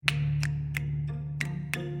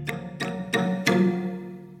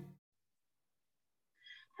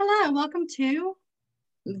welcome to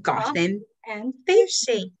Goth Gotham and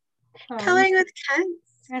Fishy. Coloring with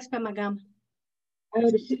cunts. I spit my gum. Oh,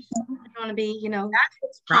 this is I want to be,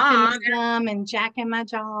 that's popping my wrong. gum and jacking my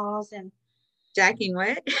jaws and Jacking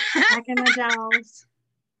what? jacking my jaws.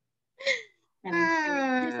 Funny. It's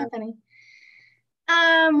Ah. not funny.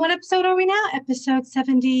 What episode are we now? Episode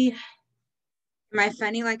 70. Am I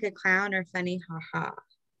funny like a clown or funny haha?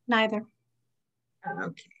 Neither. Oh,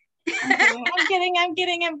 okay. I'm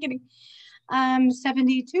kidding.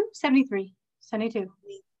 72, 73, 72.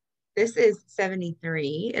 This is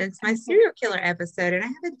 73, and it's my serial killer episode, and I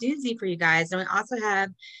have a doozy for you guys. And we also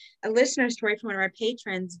have a listener story from one of our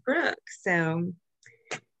patrons, Brooke. So,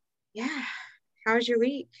 yeah. How was your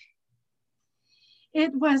week?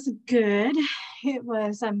 It was good. It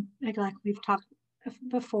was, like we've talked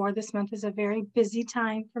before, this month is a very busy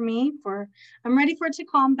time for me. I'm ready for it to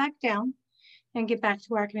calm back down and get back to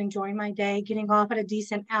where I can enjoy my day, getting off at a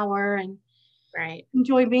decent hour and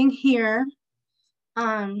enjoy being here.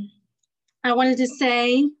 I wanted to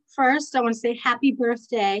say first, I want to say happy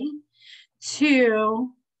birthday to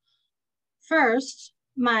first,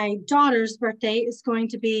 my daughter's birthday is going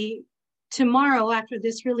to be tomorrow after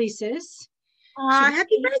this releases.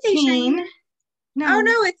 Happy birthday, Shane. No. Oh,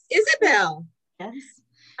 no, it's Isabel. Yes.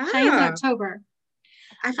 Oh. Shane's in October.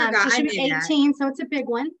 I forgot. So she'll be 18, so it's a big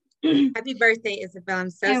one. Happy birthday, Isabel. I'm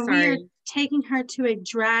so sorry. We are taking her to a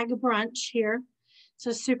drag brunch here.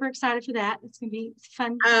 So super excited for that. It's going to be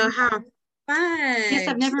fun. Oh, how fun. Yes,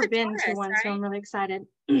 I've never been to one, right? So I'm really excited.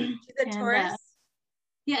 She's a Taurus?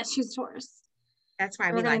 Yes, she's a Taurus. That's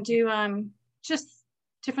why we're going to do just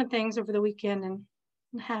different things over the weekend and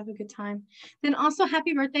have a good time. Then also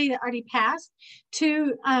happy birthday that already passed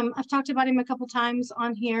to I've talked about him a couple times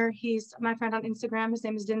on here. He's my friend on Instagram. His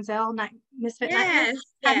name is Denzel Misfit Nightmare.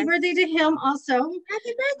 Happy birthday to him also.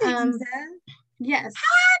 Happy birthday, Denzel. Yes.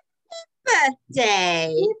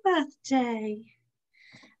 Happy birthday.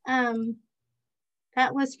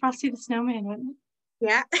 That was Frosty the Snowman, wasn't it?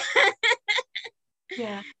 Yeah.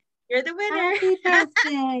 Yeah. You're the winner. Happy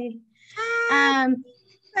birthday. Happy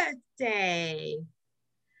birthday.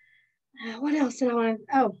 What else did I want to?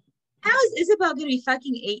 Oh. How is Isabel going to be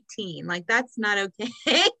fucking 18? Like, that's not okay.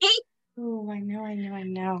 Oh, I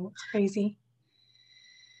know. It's crazy.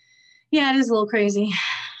 Yeah, it is a little crazy.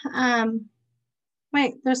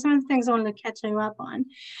 Wait, there's some of the things I wanted to catch you up on.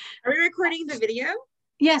 Are we recording the video?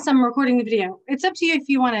 Yes, I'm recording the video. It's up to you if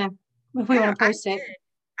we want to post it.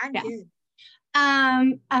 I'm good.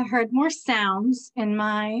 I heard more sounds in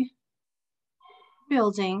my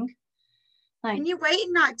building. Like, can you wait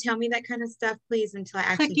and not tell me that kind of stuff, please, until I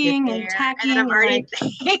actually clicking get there? And tacking and then I'm already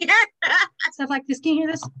stuff like this. Can you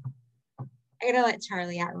hear this? I gotta let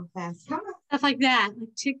Charlie out real fast. Come on. Stuff like that, like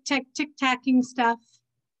tick-tacking stuff.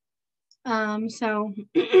 So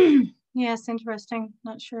yes, interesting.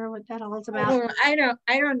 Not sure what that all is about. I don't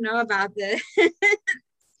know about this.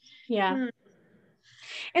 Yeah.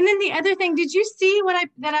 And then the other thing, did you see what I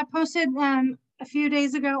posted a few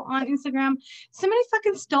days ago on Instagram? Somebody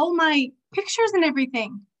fucking stole my pictures and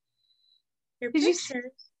everything. Your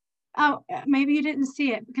pictures? Oh, maybe you didn't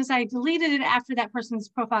see it because I deleted it after that person's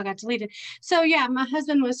profile got deleted. So yeah, my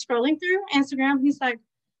husband was scrolling through Instagram. He's like,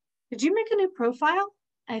 "Did you make a new profile?"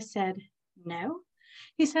 I said, "No."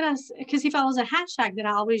 He said, because he follows a hashtag that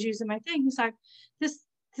I always use in my thing. He's like, this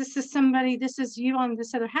is somebody, this is you on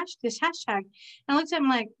this other this hashtag. And I looked at him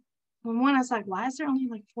like, I was like, why is there only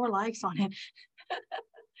like 4 likes on it?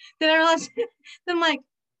 Then I realized, then I'm like,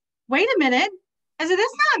 wait a minute. I said,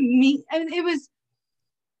 that's not me. I mean, it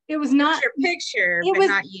was not your picture, it but was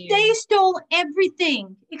not you. They stole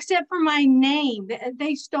everything except for my name.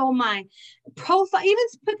 They stole my profile, even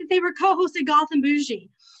put that they were co-hosted Goth and Bougie.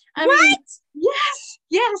 I mean,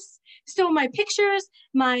 yes. Stole my pictures,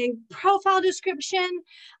 my profile description,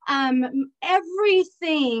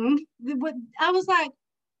 everything. I was like,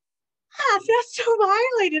 I felt so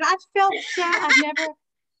violated. I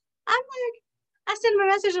sent him a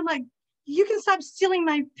message. I'm like, you can stop stealing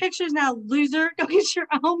my pictures now, loser. Go get your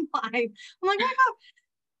own life. I'm like, oh,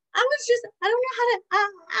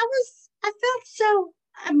 I felt so,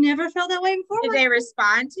 I've never felt that way before. Did they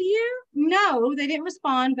respond to you? No, they didn't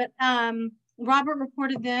respond, but Robert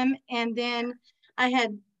reported them, and then I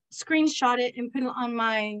had screenshot it and put it on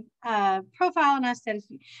my profile, and I said,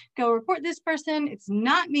 go report this person. It's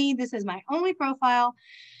not me. This is my only profile.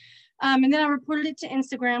 And then I reported it to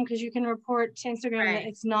Instagram because you can report to Instagram that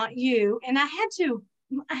it's not you. And I had to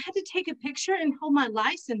take a picture and hold my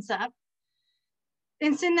license up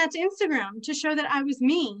and send that to Instagram to show that I was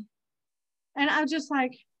me. And I was just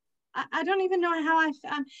like, I don't even know how I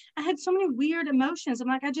had so many weird emotions. I'm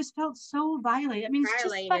like, I just felt so violated. I mean, it's just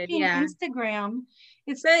Violated, fucking yeah. Instagram.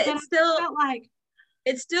 But But it's I just still, felt like,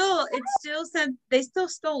 they still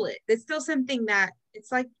stole it. It's still something that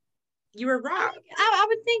it's like you were robbed. I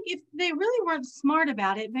would think if they really weren't smart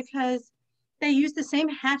about it, because they use the same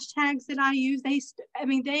hashtags that I use. I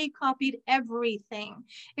mean, they copied everything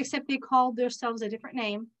except they called themselves a different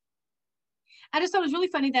name. I just thought it was really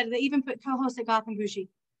funny that they even put co-host at Gotham Bougie.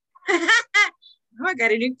 Oh, I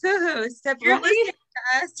got a new co-host. If you're Right? listening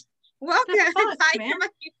to us, welcome. Fuck, Hi, man. my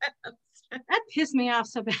new host. That pissed me off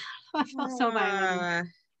so bad. I felt so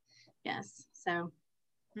violated. Yes. So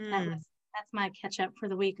that's my catch up for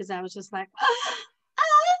the week, because I was just like,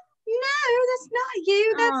 no, that's not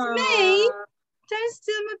you. That's me. Don't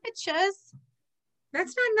steal my pictures.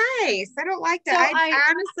 That's not nice. I don't like that. So I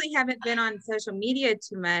honestly haven't been on social media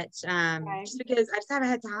too much, right. just because I just haven't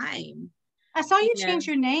had time. I saw you change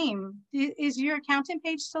your name. Is your accountant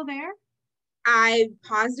page still there? I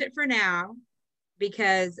paused it for now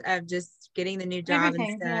because of just getting the new job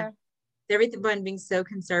and stuff. Yeah. Everyone being so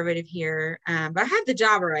conservative here. But I have the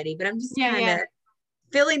job already, but I'm just kind of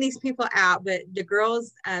filling these people out. But the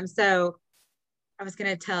girls, so I was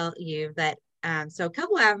going to tell you that, so a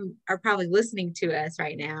couple of them are probably listening to us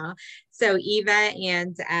right now. So Eva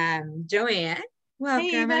and Joanne, welcome.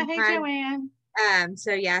 Hey Eva, hey Joanne.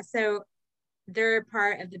 So yeah, so they're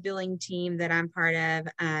part of the billing team that I'm part of.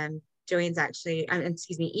 Joanne's actually,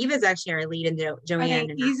 Eva's actually our lead, and Joanne. Are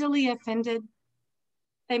they easily offended?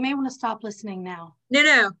 They may want to stop listening now.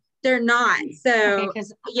 No, they're not. So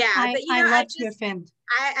because but I love to offend.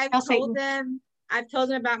 I've told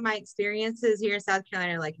them about my experiences here in South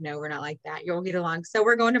Carolina. Like, no, we're not like that. You'll get along. So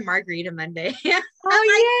we're going to Margarita Monday. I'm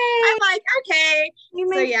like, okay. So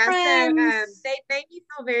they made me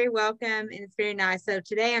feel very welcome, and it's very nice. So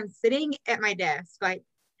today I'm sitting at my desk, like,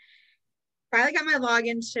 finally got my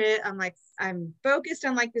login shit. I'm focused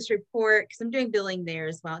on like this report because I'm doing billing there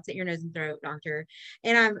as well. It's at Ear, Nose, and Throat doctor.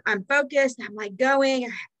 And I'm focused. I'm like going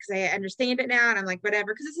because I understand it now. And I'm like,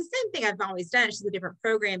 whatever, because it's the same thing I've always done. It's just a different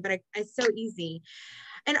program, but it's so easy.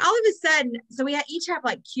 And all of a sudden, so we each have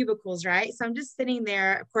like cubicles, right? So I'm just sitting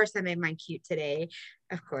there. Of course, I made mine cute today,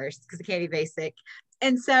 of course, because it can't be basic.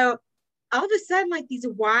 And so all of a sudden, like these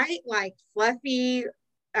white, like fluffy,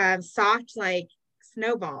 soft, like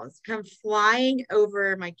snowballs come flying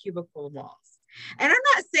over my cubicle walls. And I'm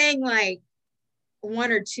not saying like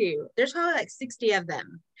one or two. There's probably like 60 of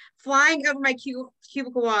them flying over my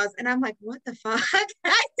cubicle walls. And I'm like, what the fuck? I said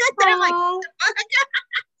that. I'm like, what the fuck?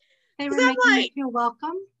 They were making you feel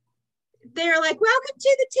welcome. They're like, welcome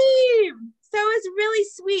to the team. So it's really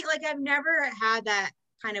sweet. Like, I've never had that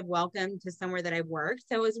kind of welcome to somewhere that I worked.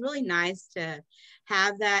 So it was really nice to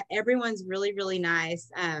have that. Everyone's really, really nice.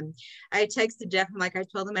 I texted Jeff. I'm like, I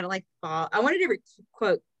told him I don't like fall. I wanted to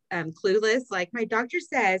quote Clueless. Like, my doctor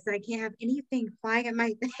says that I can't have anything flying at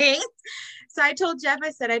my face. So I told Jeff,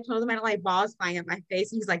 I told him I don't like balls flying at my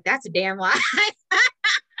face. And he's like, that's a damn lie.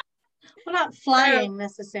 Well, not flying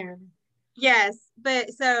necessarily. Yes,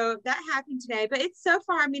 but so that happened today, but it's so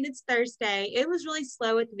far, I mean, it's Thursday. It was really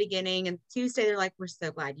slow at the beginning, and Tuesday they're like, we're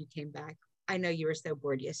so glad you came back. I know you were so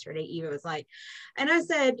bored yesterday. Eva was like, and I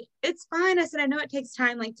said, it's fine. I said, I know it takes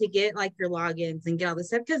time, like, to get like your logins and get all this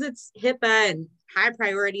stuff because it's HIPAA and high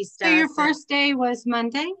priority stuff. So your first day was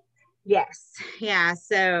Monday? Yes. Yeah.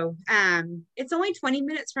 So it's only 20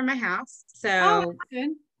 minutes from my house. So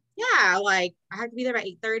good. Yeah, like I have to be there by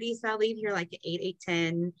 8:30, so I'll leave here like at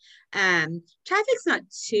 8:10. Traffic's not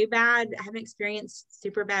too bad. I haven't experienced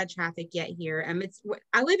super bad traffic yet here.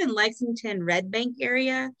 I live in Lexington, Red Bank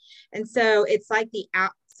area, and so it's like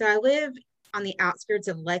so I live on the outskirts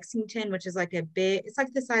of Lexington, which is like it's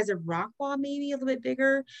like the size of Rockwall, maybe a little bit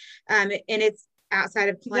bigger, and it's outside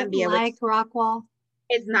of Columbia. Is it like Rockwall?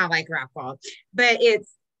 It's not like Rockwall, but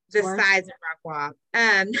it's the size of Rockwall.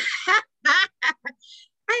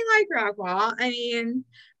 I like Rockwall. I mean,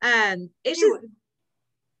 I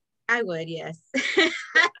would, yes.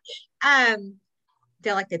 Do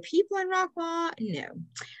I like the people in Rockwall? No.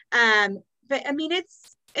 But I mean,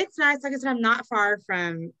 it's nice. Like I said, I'm not far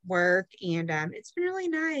from work, and it's been really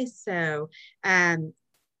nice. So,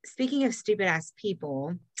 speaking of stupid ass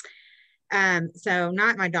people, so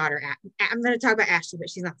not my daughter. I'm going to talk about Ashley, but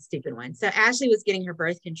she's not the stupid one. So Ashley was getting her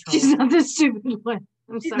birth control. She's not the stupid one.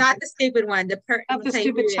 She's not the stupid one. The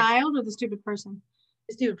stupid child or the stupid person?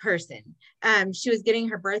 The stupid person. She was getting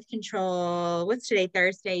her birth control. What's today?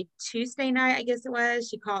 Thursday, Tuesday night, I guess it was.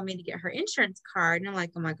 She called me to get her insurance card. And I'm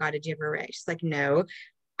like, oh my God, did you have a wreck? She's like, no.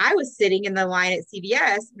 I was sitting in the line at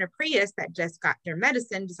CVS in a Prius that just got their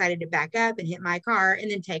medicine, decided to back up and hit my car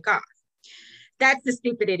and then take off. That's the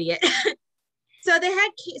stupid idiot. So so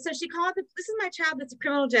she called this is my child that's a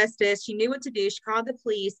criminal justice. She knew what to do. She called the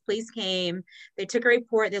police. Police came. They took a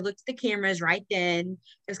report. They looked at the cameras right then.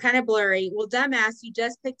 It was kind of blurry. Well, dumbass, you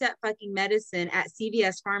just picked up fucking medicine at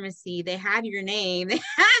CVS pharmacy. They have your name. They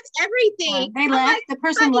have everything. They left. Like, the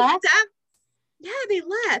person left. Dumb. Yeah, they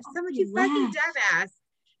left. Someone you fucking dumbass.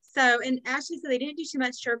 So, and Ashley said they didn't do too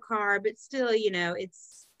much to her car, but still, you know,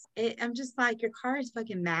 I'm just like, your car is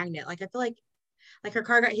fucking magnet. Like, I feel like her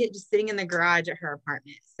car got hit just sitting in the garage at her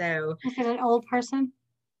apartment. So is it an old person?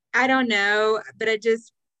 I don't know, but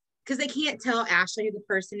because they can't tell Ashley who the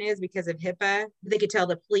person is because of HIPAA. They could tell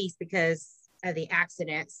the police because of the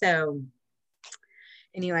accident. So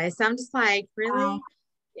anyway, so I'm just like, really? Wow.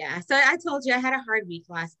 Yeah. So I told you I had a hard week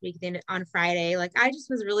last week. Then on Friday, like I just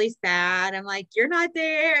was really sad. I'm like, you're not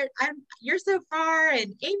there. You're so far,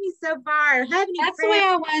 and Amy's so far. That's friends. The way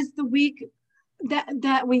I was the week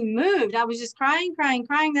that we moved. I was just crying.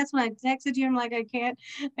 That's when I texted you. I'm like, I can't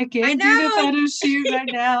do the photo shoot right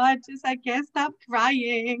now. I can't stop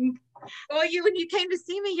crying. Well, when you came to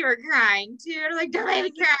see me, you were crying too. I'm like, don't make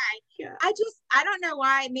me cry. Yeah. I don't know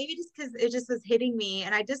why. Maybe just because it just was hitting me,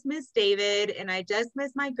 and I just miss David, and I just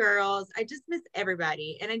miss my girls. I just miss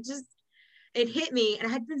everybody, and it hit me. And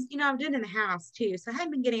I had been, I've been in the house too, so I hadn't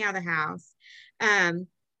been getting out of the house.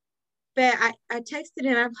 But I texted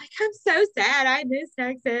him. I'm like, I'm so sad. I miss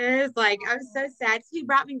Texas. Like, I'm so sad. He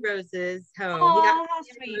brought me roses home. Oh, he got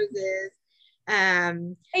me roses.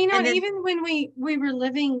 And then, even when we were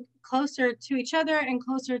living closer to each other and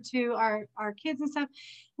closer to our kids and stuff,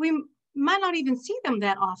 we might not even see them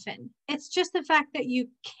that often. It's just the fact that you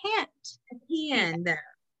can't. Yeah,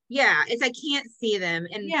 it's I can't see them.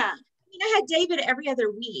 And yeah. I had David every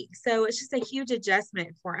other week, so it's just a huge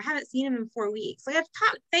adjustment for him. I haven't seen him in 4 weeks. Like I've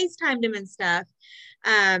FaceTimed him and stuff.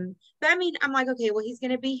 But I mean, I'm like, okay, well, he's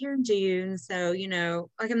going to be here in June. So,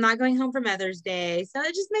 like I'm not going home for Mother's Day. So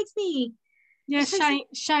it just makes me. Yeah.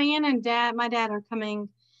 Cheyenne and my dad are coming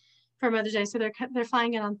for Mother's Day. So they're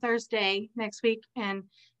flying in on Thursday next week. And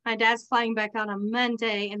my dad's flying back out on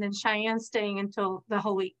Monday. And then Cheyenne's staying until the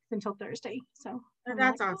whole week, until Thursday. So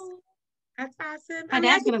that's awesome. Oh. That's awesome. My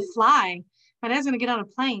dad's going to fly. My dad's going to get on a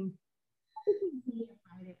plane.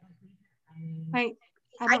 Wait,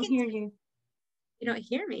 I don't hear you. You don't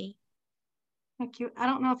hear me? Thank you. I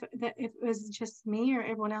don't know if it was just me or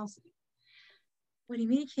everyone else. What do you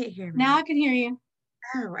mean you can't hear me? Now I can hear you.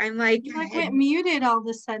 Oh, I'm like. You went muted all of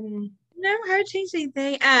a sudden. No, I haven't changed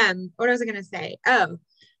anything. What was I going to say? Oh,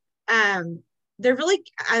 I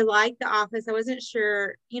like the office. I wasn't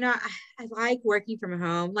sure, I like working from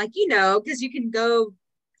home, like, because you can go,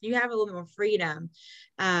 you have a little bit more freedom.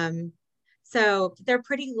 So they're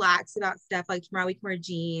pretty lax about stuff. Like tomorrow we can wear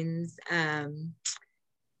jeans. I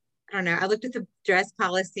don't know. I looked at the dress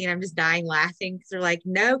policy and I'm just dying laughing because they're like,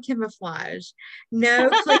 no camouflage, no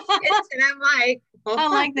pleats. And I'm like, I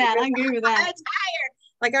like that. I agree with that. I'm tired.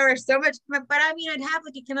 Like I wear so much, but I mean, I'd have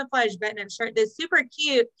like a camouflage button-up shirt that's super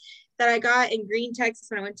cute that I got in Green, Texas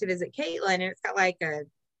when I went to visit Caitlin, and it's got like a,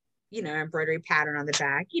 embroidery pattern on the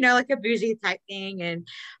back, like a bougie type thing. And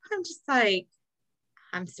I'm just like,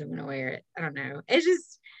 I'm still gonna wear it. I don't know. It's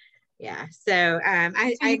just, yeah. So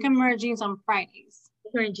you can wear jeans on Fridays.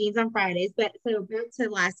 Wearing jeans on Fridays, but so back to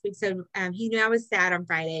last week. So he knew I was sad on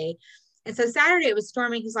Friday, and so Saturday it was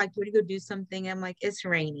storming. He's like, "Do you want to go do something?" I'm like, "It's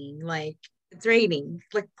raining. Like it's raining,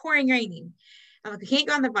 like pouring raining." I'm like, "We can't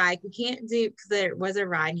go on the bike. We can't do," because there was a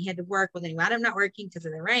ride and he had to work. Well, then he wound up not working because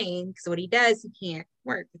of the rain. Because what he does, he can't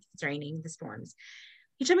work if it's raining, the storms.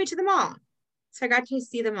 He took me to the mall, so I got to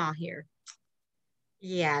see the mall here.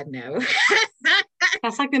 Yeah, no.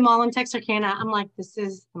 That's like the mall in Texarkana. I'm like, this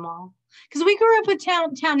is the mall. Because we grew up with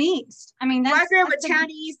Town East. I mean, I grew up with Town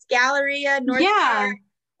East, Galleria, North Park.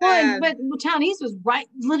 Well, but Town East was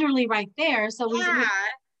literally right there. So yeah.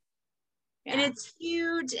 And it's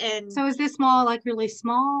huge. And so is this mall like really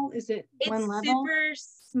small? Is it one level? It's super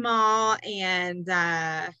small. And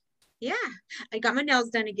yeah, I got my nails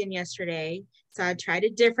done again yesterday. So I tried a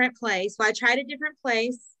different place. Went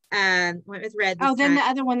with Red. Then the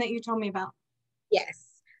other one that you told me about. Yes.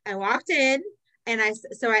 I walked in and I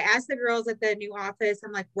asked the girls at the new office,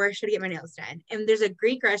 I'm like, where should I get my nails done? And there's a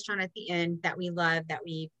Greek restaurant at the end that we love, that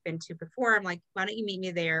we've been to before. I'm like, why don't you meet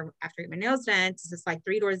me there after I get my nails done? It's just like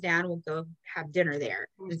 3 doors down. We'll go have dinner there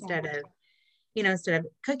instead of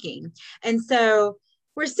cooking. And so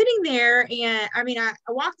we're sitting there, and I mean, I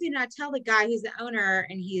walked in and I tell the guy who's the owner,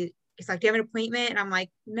 and he's like, do you have an appointment? And I'm like,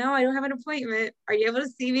 no, I don't have an appointment. Are you able to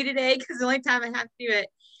see me today? Because the only time I have to do it.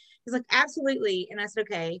 He's like, absolutely. And I said,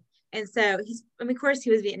 okay. And so of course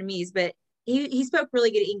he was Vietnamese, but he spoke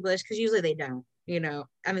really good English, because usually they don't.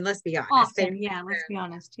 I mean, let's be honest. Often, yeah, let's be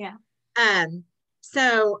honest. Yeah.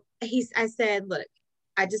 So I said, look,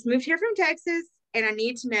 I just moved here from Texas and I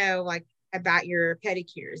need to know like about your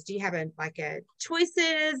pedicures. Do you have a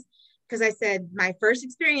choices? Because I said my first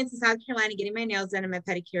experience in South Carolina getting my nails done and my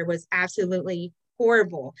pedicure was absolutely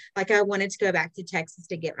horrible. Like I wanted to go back to Texas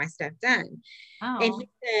to get my stuff done. And Oh, he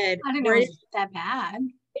said, I didn't know where it was that bad.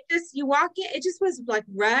 you walk in, it just was like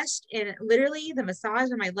rushed, and literally the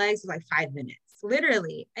massage on my legs was like 5 minutes.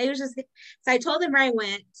 Literally. It was just, so I told him where I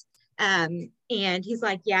went. And he's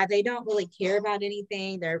like, yeah, they don't really care about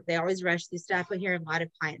anything. They always rush through stuff. I hear a lot of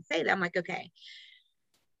clients say that. I'm like, okay.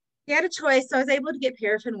 He had a choice. So I was able to get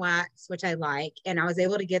paraffin wax, which I like, and I was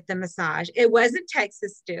able to get the massage. It wasn't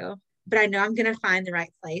Texas still, but I know I'm going to find the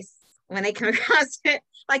right place when I come across it.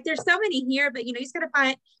 Like there's so many here, but you just got to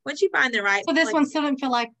find, once you find the right So this place, one still didn't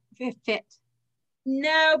feel like it fit.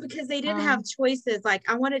 no, because they didn't have choices. Like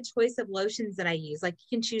I want a choice of lotions that I use. Like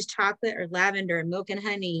you can choose chocolate or lavender and milk and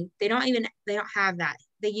honey. They don't have that.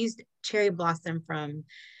 They used cherry blossom from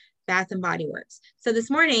Bath and Body Works. So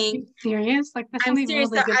this morning, serious? Like that's I'm really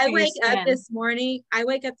serious. really So good I for your wake up skin. this morning. I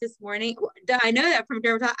wake up this morning. I know that from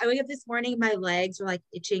dermatology. I wake up this morning, my legs were like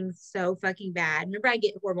itching so fucking bad. Remember, I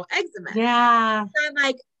get horrible eczema. Yeah. So I'm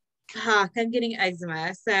like, fuck, I'm getting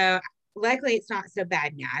eczema. So luckily it's not so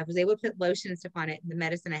bad now. I was able to put lotion and stuff on it and the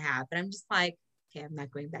medicine I have, but I'm just like, okay, I'm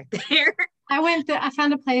not going back there. I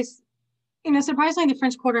found a place, surprisingly the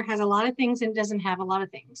French Quarter has a lot of things and doesn't have a lot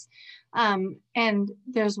of things. And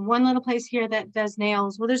there's one little place here that does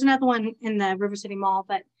nails. Well, there's another one in the River City Mall,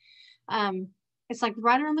 but it's like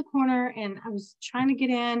right around the corner, and I was trying to get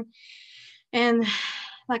in, and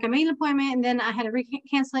like I made an appointment, and then I had to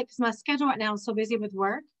cancel it because my schedule right now is so busy with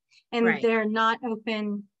work, and Right. they're not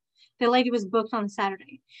open. The lady was booked on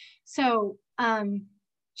Saturday. So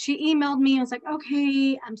she emailed me and was like,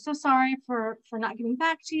 okay, I'm so sorry for not getting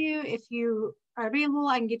back to you. If you are available,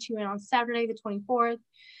 I can get you in on Saturday, the 24th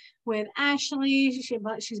with Ashley.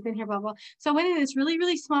 She's been here, blah, blah. So I went in this really,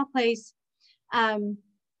 really small place.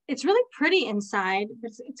 It's really pretty inside.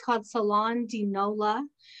 It's called Salon di Nola.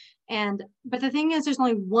 But the thing is, there's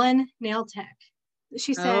only one nail tech.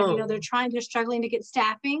 She said, they're struggling to get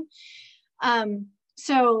staffing.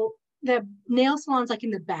 So the nail salon's like in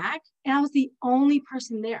the back, and I was the only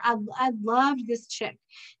person there. I loved this chick.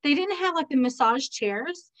 They didn't have like the massage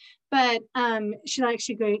chairs, but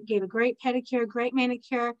she gave a great pedicure, great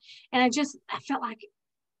manicure, and I felt like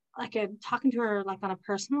talking to her like on a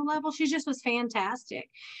personal level. She just was fantastic.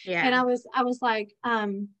 Yeah. And I was like, I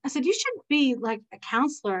said, you should be like a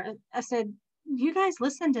counselor. I said, you guys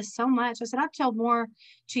listen to so much. I said, I've told more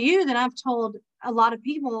to you than I've told a lot of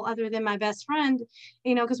people other than my best friend,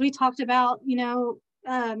 because we talked about,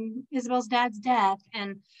 Isabel's dad's death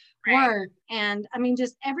and work, and I mean,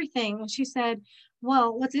 just everything. And she said,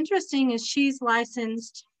 well, what's interesting is she's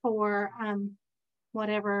licensed for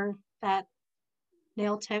whatever that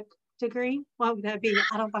nail tech degree. What would that be?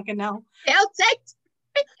 I don't fucking know. Nail tech.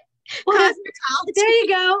 Cosmetology. There you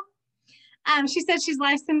go. She said she's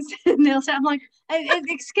licensed in nail tech. I'm like,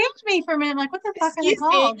 it escaped me for a minute. I'm like, what the fuck are they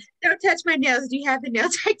called? Don't touch my nails. Do you have the nail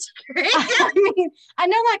tech degree? I mean, I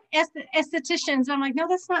know like estheticians, but I'm like, no,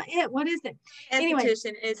 that's not it. What is it? Anyway,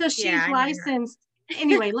 so she's licensed.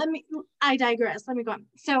 Anyway, I digress. Let me go on.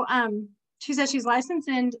 So, she says she's licensed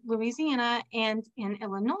in Louisiana and in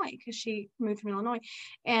Illinois because she moved from Illinois.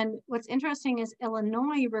 And what's interesting is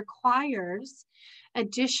Illinois requires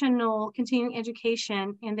additional continuing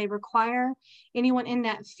education, and they require anyone in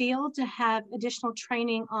that field to have additional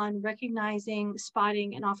training on recognizing,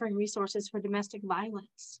 spotting, and offering resources for domestic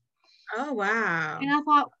violence. Oh, wow. And I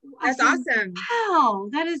thought, that's awesome. Wow,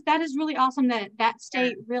 that is really awesome that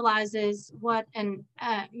state realizes what an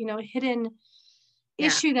hidden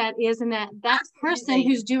issue that is, and that person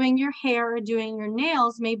who's doing your hair or doing your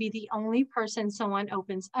nails may be the only person someone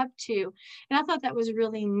opens up to. And I thought that was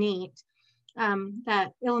really neat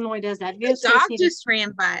that Illinois does that. The dog just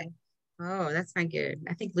ran by. Oh, that's not good.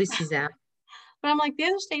 I think Lucy's out. But I'm like, the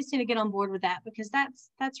other states need to get on board with that, because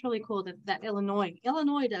that's really cool that Illinois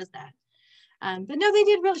does that. But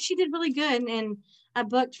no, she did really good. And I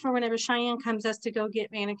booked for whenever Cheyenne comes us to go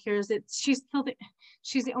get manicures.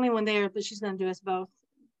 She's the only one there, but she's going to do us both.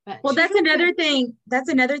 But well, that's another thing. That's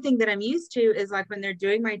another thing that I'm used to is like when they're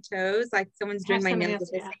doing my toes, like someone's doing my nails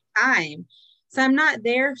at the same time. So I'm not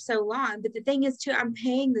there so long. But the thing is too, I'm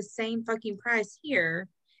paying the same fucking price here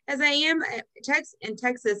as I am in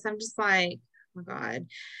Texas. I'm just like, oh my God,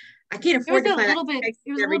 I can't afford to. It was a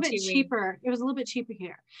little bit cheaper. It was a little bit cheaper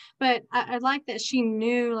here, but I like that she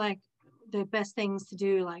knew like the best things to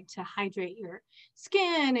do, like to hydrate your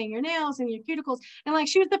skin and your nails and your cuticles. And like,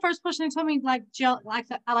 she was the first person who told me like gel, like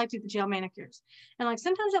I like to do the gel manicures. And like,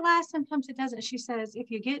 sometimes it lasts, sometimes it doesn't. She says, if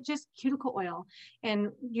you get just cuticle oil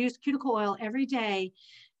and use cuticle oil every day,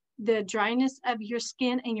 the dryness of your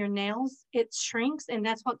skin and your nails, it shrinks, and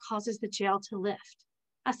that's what causes the gel to lift.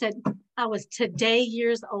 I said, I was today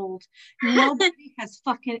years old. Nobody has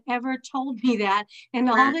fucking ever told me that in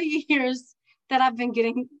all the years that I've been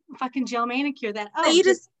getting fucking gel manicure. That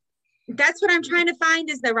that's what I'm trying to find,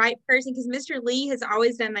 is the right person, because Mr. Lee has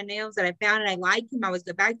always done my nails that I found, and I like him. I always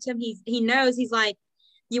go back to him. He knows. He's like,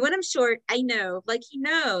 you want them short? I know. Like, he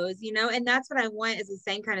knows, and that's what I want, is the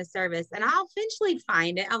same kind of service. And I'll eventually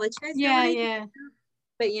find it. I'll let you guys know. Yeah.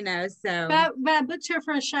 But so. But I booked her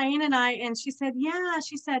for Cheyenne and I, and she said,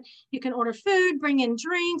 you can order food, bring in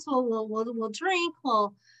drinks. We'll drink.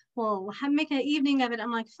 We'll make an evening of it.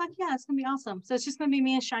 I'm like, fuck yeah, it's gonna be awesome. So it's just gonna be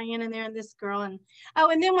me and Cheyenne in there and this girl. And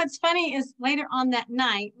and then what's funny is later on that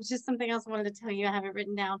night, which is something else I wanted to tell you. I have it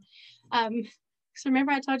written down. So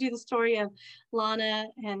remember I told you the story of Lana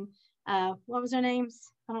and what was their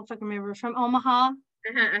names? I don't fucking remember, from Omaha.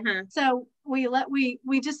 So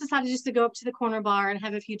we just decided just to go up to the corner bar and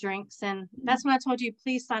have a few drinks, and that's when I told you,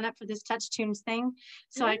 please sign up for this Touch Tunes thing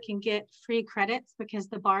so I can get free credits, because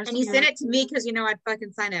the bars. And you sent it to me because I'd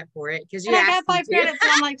fucking sign up for it, because you I got 5 credits,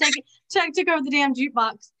 and I'm like, took over the damn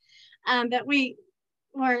jukebox. But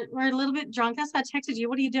we're a little bit drunk. That's why I texted you.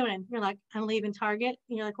 What are you doing? You're like, I'm leaving Target.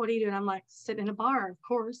 And you're like, what are you doing? I'm like, sitting in a bar, of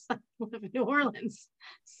course. I live in New Orleans,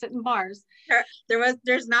 sit in bars.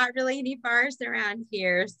 There's not really any bars around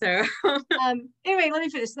here. So anyway, let me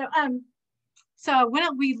finish. So when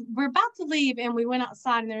we're about to leave, and we went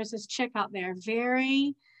outside, and there was this chick out there,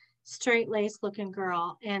 very straight-laced looking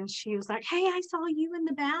girl, and she was like, hey, I saw you in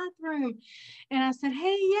the bathroom. And I said,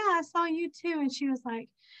 hey, yeah, I saw you too. And she was like,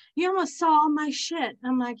 you almost saw all my shit.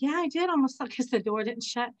 I'm like, yeah, I did almost, because the door didn't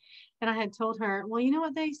shut. And I had told her, well, you know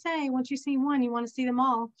what they say, once you see one, you want to see them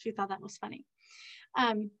all. She thought that was funny.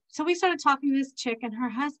 So we started talking to this chick and her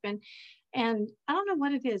husband, and I don't know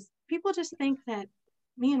what it is. People just think that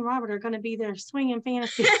me and Robert are going to be their swinging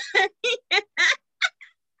fantasy.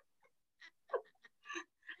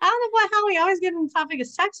 I don't know how we always get on the topic of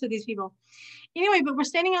sex with these people. Anyway, but we're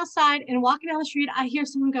standing outside and walking down the street. I hear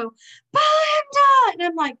someone go, Belinda! And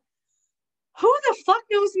I'm like, who the fuck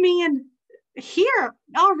knows me in here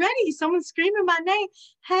already? Someone's screaming my name.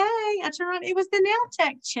 Hey, I turn around. It was the nail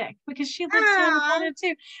tech chick, because she lives here in the corner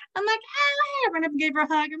too. I'm like, hey, I ran up and gave her a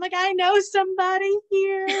hug. I'm like, I know somebody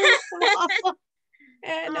here. So awesome.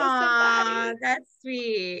 I know somebody. That's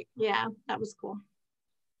sweet. Yeah, that was cool.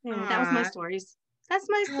 Anyway, that was my stories. That's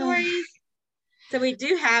my stories. So we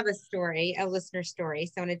do have a listener story.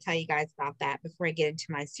 So I want to tell you guys about that before I get into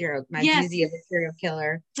my doozy of a serial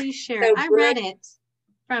killer. Please share. So I read it.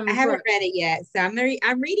 I haven't read it yet. So I'm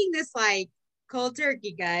reading this like cold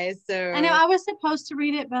turkey, guys. So I know I was supposed to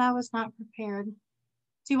read it, but I was not prepared. Do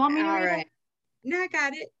you want me to read it? No, I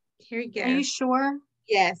got it. Here you go. Are you sure?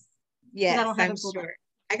 Yes. I don't have it pulled up.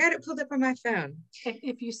 I got it pulled up on my phone.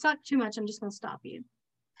 If you suck too much, I'm just going to stop you.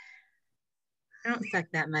 I don't suck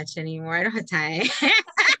that much anymore. I don't have time. Ain't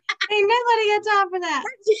nobody got time for that.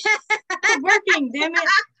 I'm working, damn it.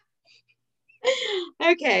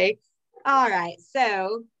 Okay. All right.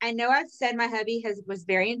 So I know I've said my hubby was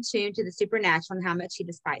very in tune to the supernatural and how much he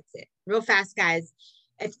despises it. Real fast, guys.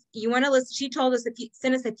 If you want to listen, she told us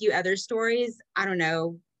send us a few other stories. I don't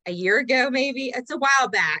know, a year ago, maybe. It's a while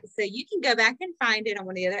back. So you can go back and find it on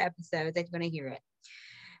one of the other episodes if you want to hear it.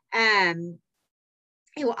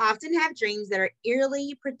 He will often have dreams that are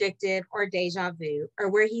eerily predictive or deja vu, or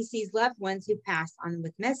where he sees loved ones who pass on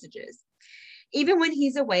with messages. Even when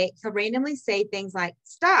he's awake, he'll randomly say things like,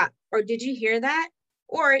 stop, or did you hear that?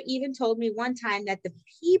 Or even told me one time that the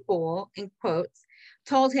people, in quotes,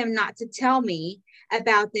 told him not to tell me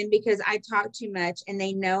about them because I talk too much and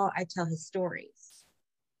they know I tell his stories.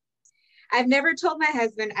 I've never told my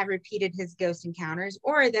husband I repeated his ghost encounters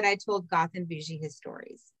or that I told Goth and Bougie his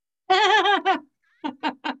stories. I'm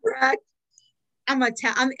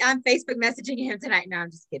Facebook messaging him tonight. No,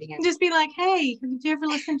 I'm just kidding. Just be like, hey, did you ever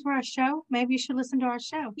listen to our show? Maybe you should listen to our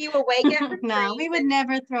show. He will wake up from No, we would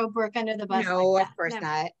never throw Brooke under the bus. No, like of course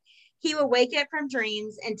not. He will wake up from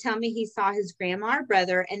dreams and tell me he saw his grandma or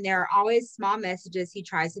brother, and there are always small messages he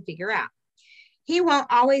tries to figure out. He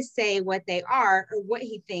won't always say what they are or what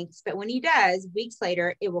he thinks, but when he does, weeks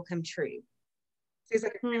later, it will come true. So it's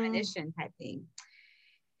like a premonition type thing.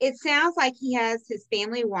 It sounds like he has his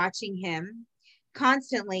family watching him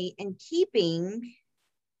constantly and keeping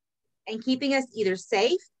us either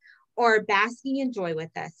safe or basking in joy with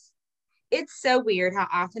us. It's so weird how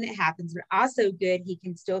often it happens, but also good. He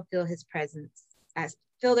can still feel his presence,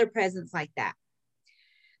 feel their presence like that.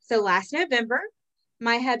 So last November,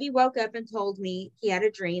 my hubby woke up and told me he had a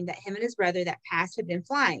dream that him and his brother that passed had been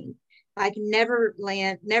flying, like never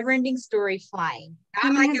ending story flying. Not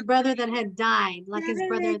Him and like his a brother that had died, like his never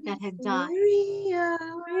brother ending that had died. story.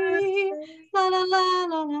 La la la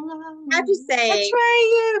la la la. I have to say, Betray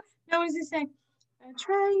you. No, what does he say?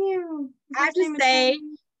 Betray you. I have to say,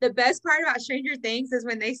 the best part about Stranger Things is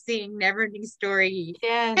when they sing Never Ending Story.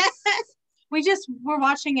 Yes. We're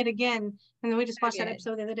watching it again, and we just watched that Good.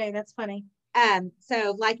 episode the other day. That's funny.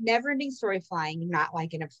 So like Never Ending Story flying, not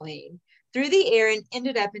like in a plane, through the air and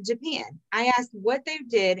ended up in Japan. I asked what they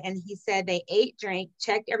did, and he said they ate, drank,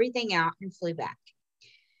 checked everything out, and flew back.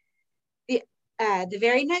 The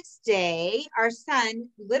very next day, our son,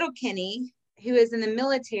 little Kenny, who is in the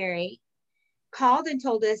military, called and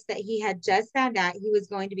told us that he had just found out he was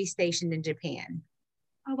going to be stationed in Japan.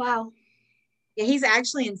 Oh, wow. Yeah, he's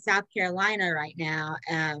actually in South Carolina right now,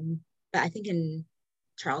 but I think in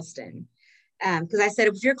Charleston. Because I said,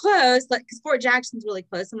 if you're close, because Fort Jackson's really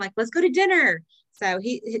close, I'm like, let's go to dinner. So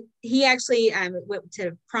he actually went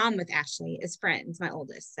to prom with Ashley as friends, my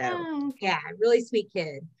oldest. So yeah, really sweet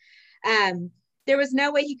kid. There was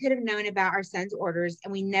no way he could have known about our son's orders,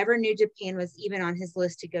 and we never knew Japan was even on his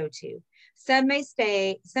list to go to. Some may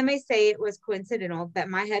say it was coincidental, but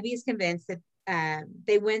my hubby is convinced that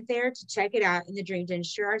they went there to check it out in the dream to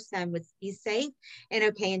ensure our son would be safe and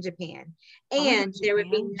okay in Japan. And there would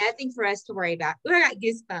be nothing for us to worry about. Ooh, I got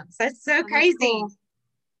goosebumps. That's so crazy. Cool.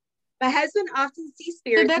 My husband often sees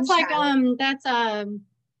spirits. So that's like that's out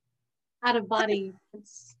of body.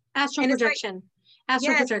 It's astral projection.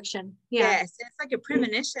 Astral projection. Yeah. Yes. It's like a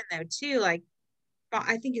premonition though, too. Like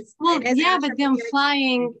I think it's but them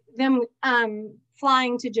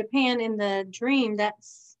flying to Japan in the dream,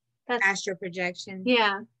 that's astral projection.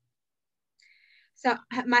 Yeah. So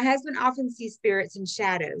my husband often sees spirits and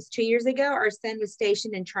shadows. 2 years ago, our son was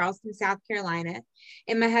stationed in Charleston, South Carolina,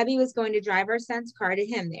 and my hubby was going to drive our son's car to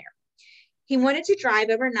him there. He wanted to drive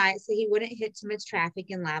overnight so he wouldn't hit too much traffic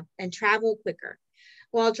and travel quicker.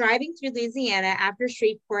 While driving through Louisiana after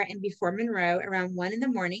Shreveport and before Monroe around 1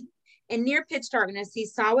 a.m, in near pitch darkness, he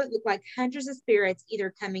saw what looked like hundreds of spirits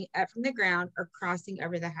either coming up from the ground or crossing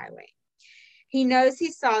over the highway. He knows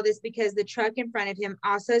he saw this because the truck in front of him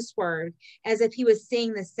also swerved as if he was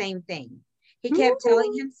seeing the same thing. He kept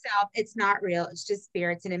telling himself it's not real, it's just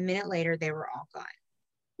spirits, and a minute later they were all gone.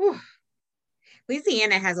 Whew.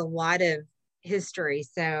 Louisiana has a lot of history,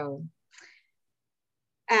 so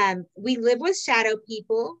we live with shadow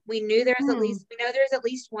people. We know there's at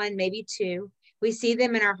least one, maybe two. We see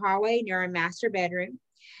them in our hallway near our master bedroom.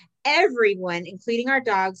 Everyone, including our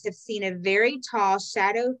dogs, have seen a very tall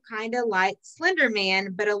shadow, kind of like Slender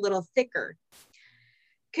Man, but a little thicker.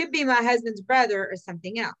 Could be my husband's brother or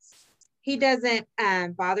something else. He doesn't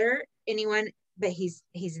bother anyone, but he's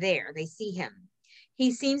there. They see him.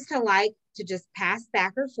 He seems to like to just pass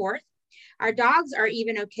back or forth. Our dogs are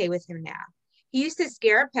even okay with him now. He used to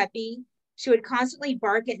scare a puppy. She would constantly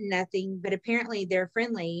bark at nothing, but apparently they're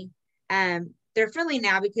friendly. They're friendly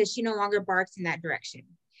now because she no longer barks in that direction.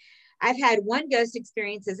 I've had one ghost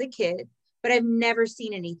experience as a kid, but I've never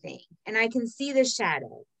seen anything, and I can see the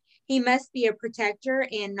shadow. He must be a protector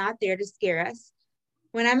and not there to scare us.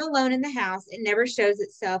 When I'm alone in the house, it never shows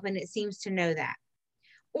itself, and it seems to know that.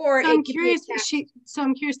 Or I'm curious.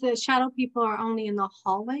 I'm curious. The shadow people are only in the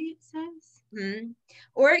hallway, it says. Mm-hmm.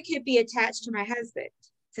 Or it could be attached to my husband,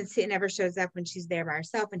 since it never shows up when she's there by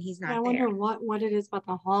herself and he's not there. I wonder what it is about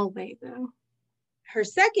the hallway, though. Her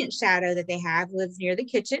second shadow that they have lives near the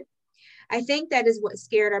kitchen. I think that is what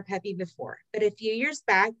scared our puppy before. But a few years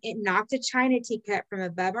back, it knocked a china teacup from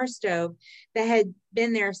above our stove that had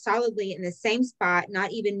been there solidly in the same spot,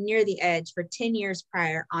 not even near the edge, for 10 years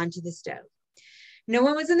prior onto the stove. No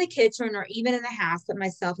one was in the kitchen or even in the house but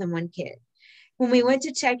myself and one kid. When we went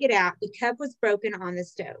to check it out, the cup was broken on the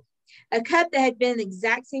stove. A cup that had been in the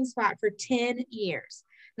exact same spot for 10 years,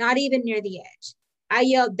 not even near the edge. I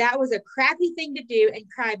yelled, that was a crappy thing to do, and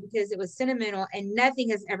cried because it was sentimental and nothing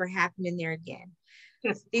has ever happened in there again.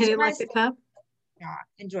 Yes. They didn't like the cup? Yeah,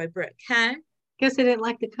 enjoy Brooke, huh? Guess they didn't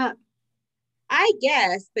like the cup. I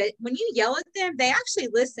guess, but when you yell at them, they actually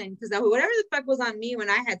listen, because whatever the fuck was on me when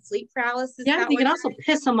I had sleep paralysis. Yeah, you can also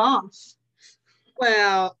piss them off.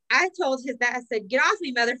 Well, I told his dad, I said, get off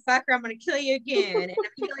me, motherfucker. I'm going to kill you again. And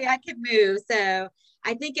immediately I could move. So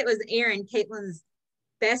I think it was Aaron, Caitlin's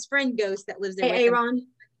best friend ghost that lives there with Aaron.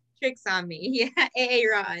 Tricks on me. Yeah,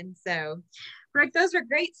 Aaron. So, Brooke, those are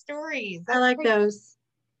great stories. I like those.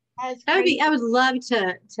 I would love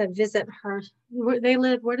to visit her. Where do they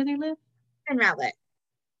live? in Rowlett.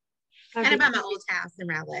 Okay. Kind of by my old house in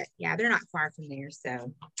Rowlett. Yeah, they're not far from there.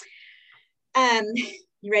 So,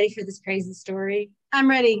 you ready for this crazy story? I'm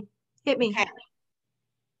ready. Hit me.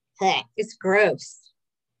 Okay. It's gross.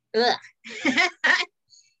 Ugh.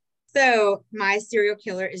 So my serial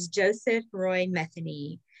killer is Joseph Roy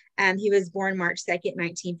Metheny. He was born March 2nd,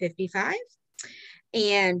 1955,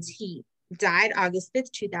 and he died August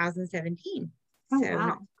 5th, 2017. Oh, so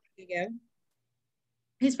wow. there you go.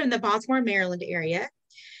 He's from the Baltimore, Maryland area.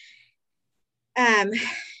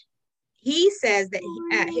 He says that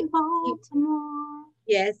Baltimore.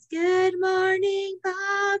 Yes, good morning,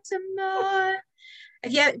 Baltimore.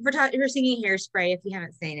 If you're singing Hairspray, if you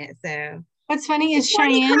haven't seen it, so what's funny is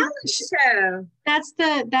Cheyenne. Show. That's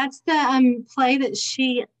the play that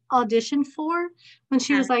she auditioned for when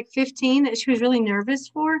she was like 15, that she was really nervous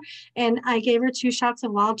for, and I gave her 2 shots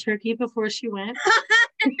of wild turkey before she went.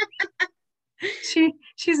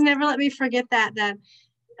 She's never let me forget that. That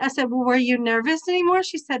I said, well, were you nervous anymore?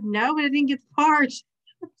 She said, no, but I didn't get the part.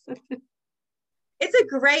 It's a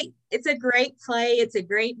great play. It's a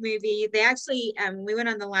great movie. They actually, we went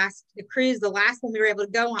on the cruise, the last one we were able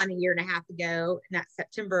to go on a year and a half ago, and that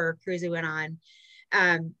September cruise we went on.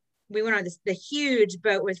 We went on the huge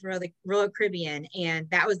boat with Royal Caribbean, and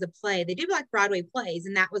that was the play. They do like Broadway plays,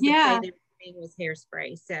 and that was the play they were doing was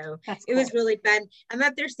Hairspray. So it was really fun. I'm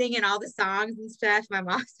up there singing all the songs and stuff. My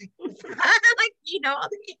mom's like, all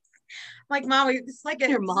the names. Like, Mom, it's like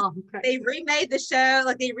your mom. They remade the show,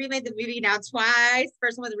 like they remade the movie now twice.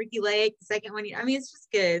 First one with Ricky Lake, the second one, it's just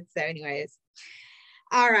good. So, anyways,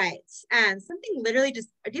 all right. Something literally do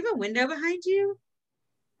you have a window behind you?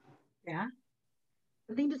 Yeah.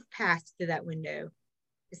 Something just passed through that window.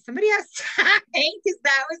 Is somebody outside? Because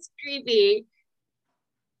that was creepy.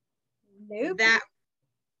 Nope.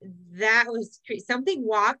 That was creepy. Something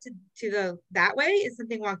walked that way, and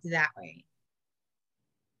something walked that way.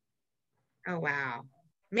 Oh, wow.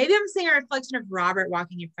 Maybe I'm seeing a reflection of Robert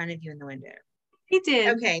walking in front of you in the window. He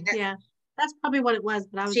did. Okay. Yeah. That's probably what it was,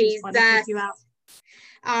 but I was just wanting to take you out.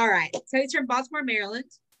 All right. So he's from Baltimore, Maryland.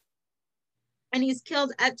 And he's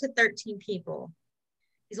killed up to 13 people.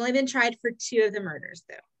 He's only been tried for 2 of the murders,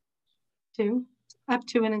 though. 2? Up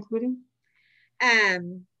to and including?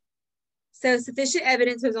 So sufficient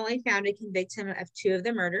evidence was only found to convict him of 2 of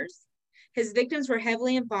the murders. His victims were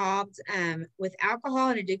heavily involved with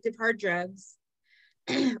alcohol and addictive hard drugs,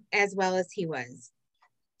 as well as he was.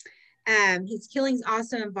 His killings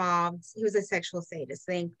also he was a sexual sadist.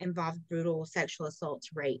 They involved brutal sexual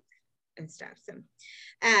assaults, rape, and stuff. So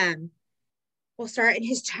we'll start in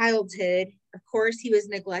his childhood. Of course, he was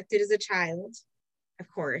neglected as a child. Of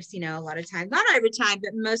course, a lot of times, not every time,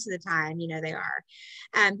 but most of the time, they are.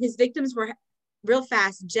 His victims were real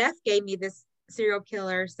fast. Jeff gave me this serial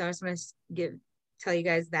killer, so I just want to tell you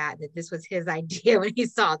guys that this was his idea when he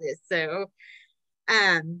saw this. So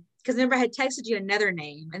because remember I had texted you another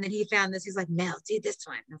name, and then he found this. He's like, no, do this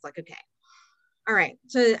one. And I was like, okay, all right.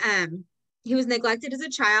 So he was neglected as a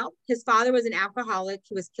child. His father was an alcoholic.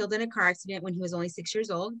 He was killed in a car accident when he was only 6 years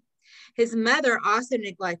old. His mother also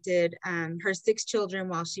neglected her 6 children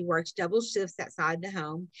while she worked double shifts outside the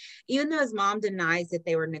home. Even though his mom denies that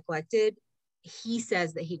they were neglected, he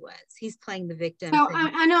says that he was. He's playing the victim. So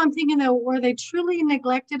I know, I'm thinking though, were they truly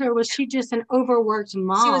neglected, or was she just an overworked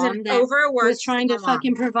mom? She was an overworked, was trying to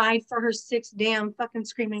fucking provide for her 6 damn fucking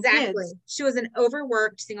screaming kids. She was an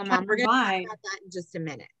overworked single mom. We're gonna talk about that in just a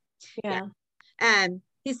minute. Yeah.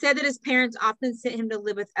 He said that his parents often sent him to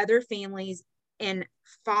live with other families in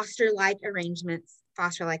foster-like arrangements,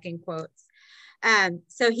 foster-like in quotes.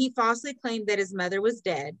 So he falsely claimed that his mother was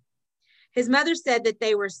dead. His mother said that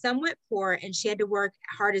they were somewhat poor and she had to work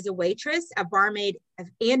hard as a waitress, a barmaid,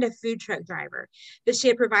 and a food truck driver. But she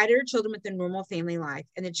had provided her children with a normal family life,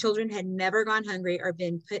 and the children had never gone hungry or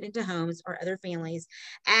been put into homes or other families,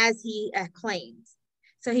 as he claims.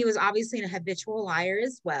 So he was obviously a habitual liar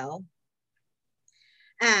as well.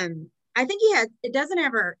 I think it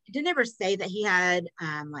didn't ever say that he had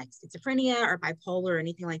like schizophrenia or bipolar or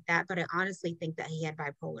anything like that, but I honestly think that he had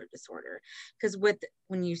bipolar disorder, because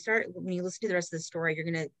when you listen to the rest of the story,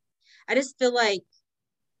 I just feel like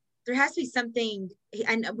there has to be something,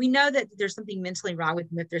 and we know that there's something mentally wrong with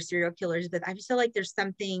them if they're serial killers, but I just feel like there's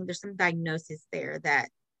some diagnosis there that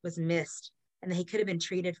was missed and that he could have been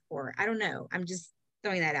treated for. I don't know. I'm just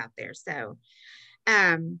throwing that out there. So,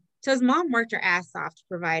 so his mom worked her ass off to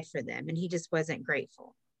provide for them, and he just wasn't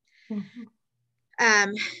grateful.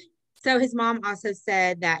 Mm-hmm. So his mom also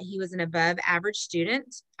said that he was an above average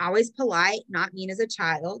student, always polite, not mean as a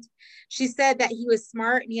child. She said that he was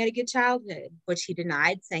smart and he had a good childhood, which he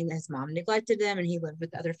denied, saying that his mom neglected him and he lived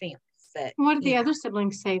with other families. But what did the other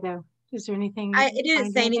siblings say, though? Is there anything? It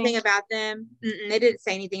didn't say anything about them. It didn't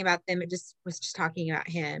say anything about them. It just was just talking about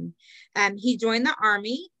him. He joined the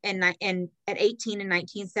Army at 18 in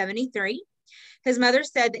 1973. His mother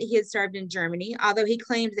said that he had served in Germany, although he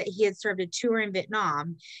claimed that he had served a tour in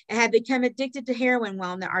Vietnam and had become addicted to heroin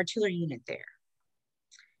while in the artillery unit there.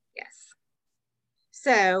 Yes.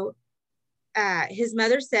 So his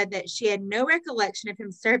mother said that she had no recollection of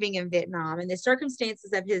him serving in Vietnam, and the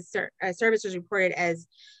circumstances of his service was reported as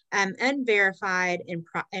unverified in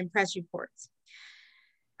press reports.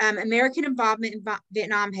 American involvement in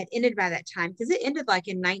Vietnam had ended by that time, because it ended like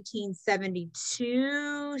in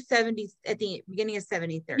 1972, 70, at the beginning of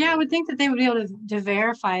 73. Yeah, I would think that they would be able to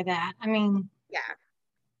verify that. I mean, yeah.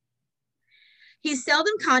 He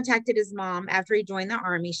seldom contacted his mom after he joined the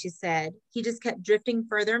Army, she said. He just kept drifting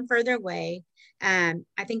further and further away. I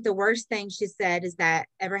think the worst thing she said is that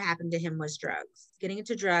ever happened to him was drugs, getting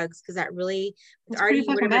into drugs, because that really, already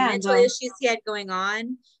whatever mental issues he had going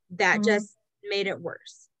on, that just made it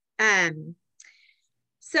worse.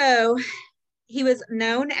 So he was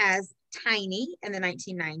known as Tiny in the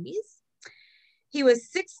 1990s. He was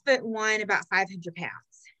 6'1", about 500 pounds.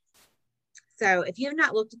 So if you have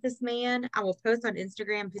not looked at this man, I will post on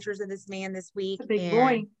Instagram pictures of this man this week. It's a big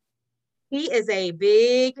boy. He is a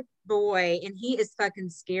big boy, and he is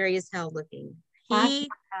fucking scary as hell looking. 500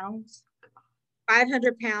 pounds.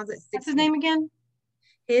 500 pounds at 6. What's his name again?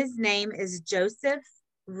 His name is Joseph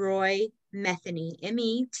Roy Metheny,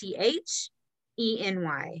 Metheny.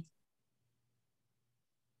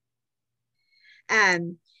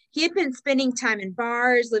 He had been spending time in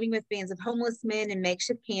bars, living with bands of homeless men in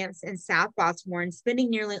makeshift camps in South Baltimore, and spending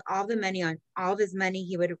nearly all of his money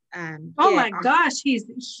he would oh my gosh, he's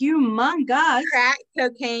humongous. Crack,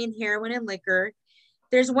 cocaine, heroin, and liquor.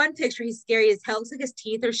 There's one picture, he's scary as hell. Looks like his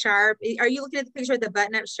teeth are sharp. Are you looking at the picture with the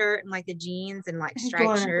button-up shirt and like the jeans and like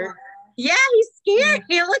striped shirt? Yeah, he's scary.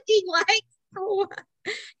 Looking like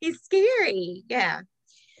he's scary. Yeah.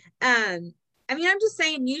 I mean, I'm just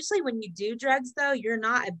saying, usually when you do drugs, though, you're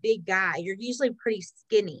not a big guy. You're usually pretty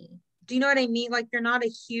skinny. Do you know what I mean? Like, you're not a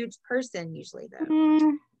huge person usually,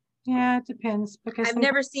 though. Yeah, it depends. Because I've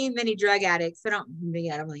never seen many drug addicts. I don't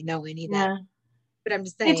really know any of that. But I'm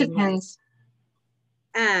just saying. It depends.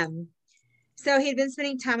 So he had been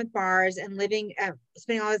spending time at bars and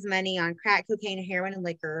spending all his money on crack, cocaine, heroin, and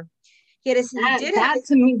liquor. This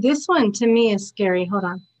one to me is scary. Hold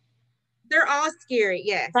on. They're all scary,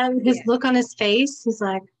 yes. His look on his face,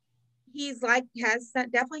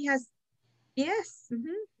 definitely has, yes.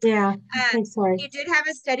 Yeah. I'm sorry. He did have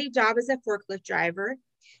a steady job as a forklift driver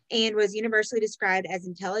and was universally described as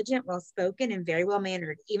intelligent, well-spoken, and very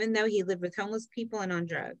well-mannered, even though he lived with homeless people and on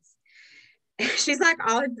drugs. She's like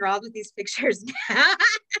all enthralled with these pictures now.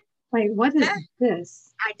 Wait, what is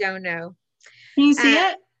this? I don't know. Can you see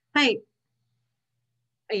it? Wait.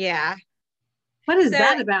 Yeah. What is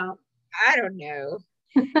that about? I don't know.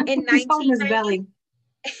 In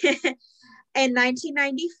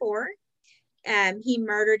 1994, he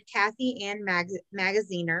murdered Kathy Ann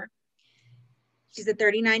Magaziner. She's a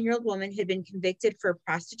 39-year-old woman who had been convicted for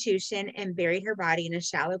prostitution and buried her body in a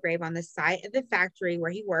shallow grave on the site of the factory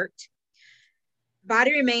where he worked.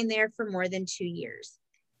 Body remained there for more than 2 years.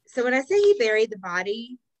 So when I say he buried the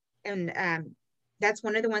body, and that's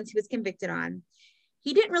one of the ones he was convicted on,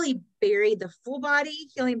 he didn't really bury the full body.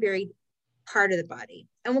 He only buried part of the body.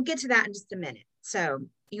 And we'll get to that in just a minute. So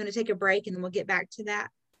you want to take a break and then we'll get back to that?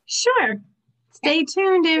 Sure. Stay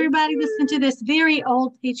tuned, everybody. Listen to this very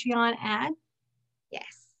old Patreon ad.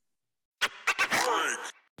 Yes.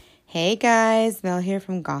 Hey guys, Mel here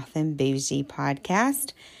from Goth and Bougie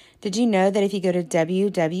Podcast. Did you know that if you go to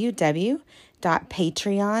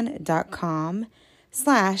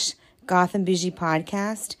www.patreon.com/Goth and Bougie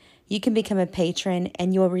Podcast, you can become a patron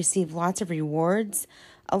and you'll receive lots of rewards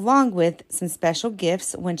along with some special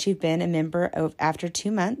gifts once you've been a member after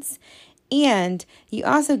 2 months. And you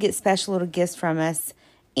also get special little gifts from us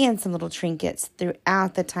and some little trinkets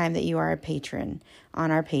throughout the time that you are a patron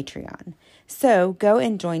on our Patreon. So go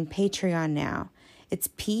and join Patreon now. It's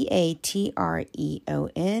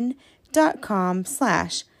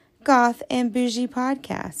patreon.com/Goth and Bougie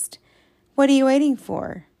Podcast. What are you waiting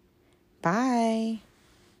for? Bye.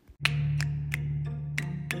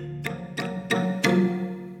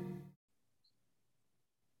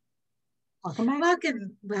 Welcome back to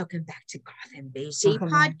Goth and Bougie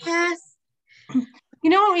Podcast. You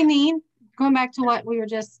know what we need? Going back to what we were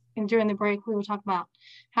just during the break, we were talking about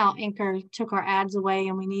how Anchor took our ads away,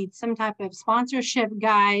 and we need some type of sponsorship,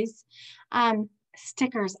 guys.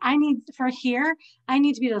 Stickers. I need to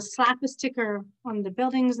be able to slap a sticker on the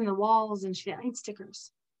buildings and the walls and shit. I need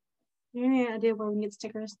stickers. You have any idea where we can get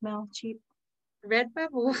stickers smell cheap?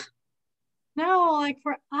 Redbubble. No, like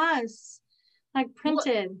for us, like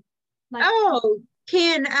printed. Like, I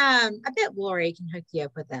bet Lori can hook you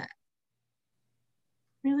up with that.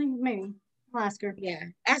 really? Maybe. I'll ask her. Yeah,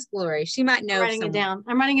 ask Lori. She might know. I'm writing it down.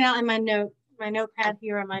 I'm writing it out in my notepad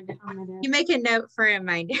here on my desk. You make a note for a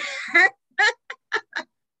reminder.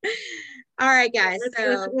 All right, guys.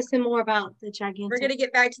 Let's listen more about the gigantic. We're going to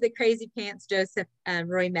get back to the crazy pants Joseph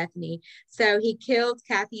Roy Metheny. So he killed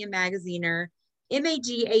Kathy and Magaziner,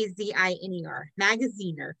 Magaziner.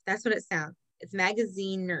 Magaziner. That's what it sounds. It's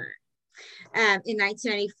Magaziner. In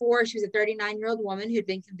 1994, she was a 39-year-old woman who'd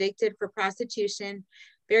been convicted for prostitution,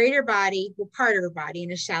 buried her body, well, part of her body,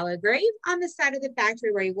 in a shallow grave on the side of the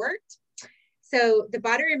factory where he worked. So the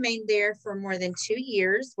body remained there for more than 2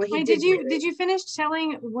 years. Wait, did you finish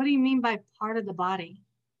telling? What do you mean by part of the body?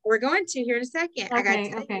 We're going to here in a second. Okay, I got to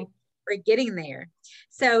tell you, we're getting there.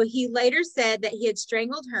 So he later said that he had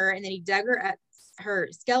strangled her and then he dug her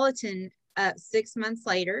skeleton up 6 months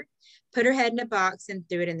later, put her head in a box and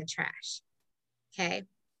threw it in the trash. Okay.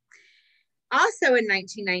 Also in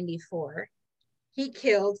 1994, he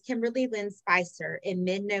killed Kimberly Lynn Spicer in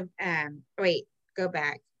go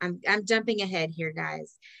back. I'm jumping ahead here,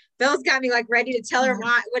 guys. Bill's got me like ready to tell her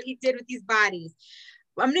what he did with these bodies.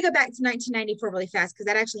 Well, I'm going to go back to 1994 really fast because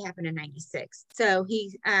that actually happened in 96. So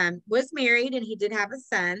he was married and he did have a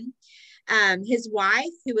son. His wife,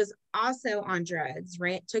 who was also on drugs,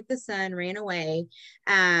 took the son, ran away.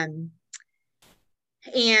 And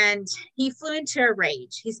he flew into a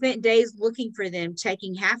rage. He spent days looking for them,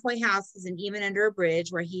 checking halfway houses and even under a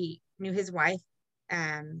bridge where he knew his wife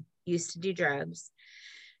used to do drugs.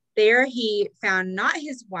 There he found not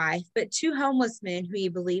his wife, but 2 homeless men who he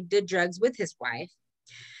believed did drugs with his wife.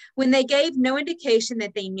 When they gave no indication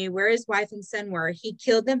that they knew where his wife and son were, he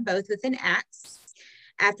killed them both with an axe.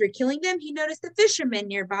 After killing them, he noticed a fisherman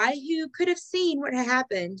nearby who could have seen what had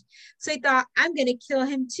happened. So he thought, I'm going to kill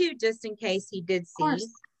him too, just in case he did see.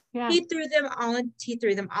 Yeah. He threw them all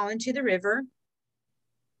into the river.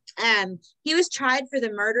 He was tried for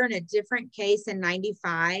the murder in a different case in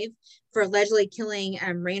 95 for allegedly killing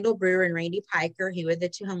Randall Brewer and Randy Piker, who were the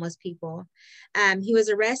 2 homeless people. He was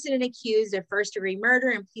arrested and accused of first-degree murder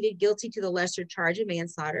and pleaded guilty to the lesser charge of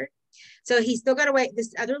manslaughter. So he still got away.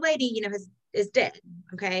 This other lady, is dead.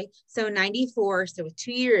 Okay. So 94, so with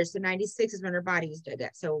 2 years, so 96 is when her body was dug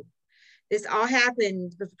up. So this all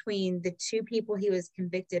happened between the 2 people he was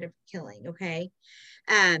convicted of killing. Okay.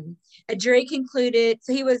 A jury concluded,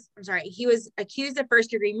 he was accused of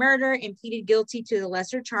first-degree murder and pleaded guilty to the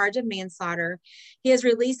lesser charge of manslaughter. He was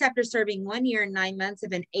released after serving 1 year and 9 months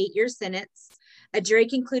of an 8-year sentence. A jury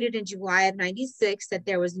concluded in July of 96 that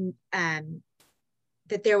there was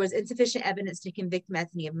insufficient evidence to convict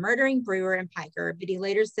Metheny of murdering Brewer and Piker, but he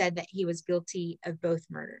later said that he was guilty of both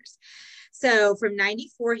murders. So from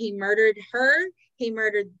 94, he murdered her. He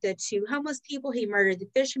murdered the 2 homeless people. He murdered the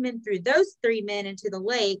fishermen, threw those 3 men into the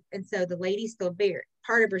lake. And so the lady's still buried.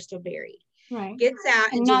 Part of her still buried. Right. Gets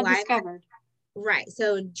out in not July. Discovered. Right.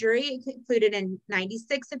 So jury concluded in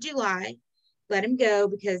 96 of July, let him go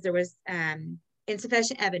because there was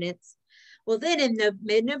insufficient evidence. Well, then in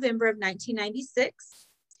mid-November of 1996,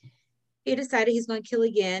 he decided he's going to kill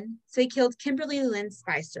again. So he killed Kimberly Lynn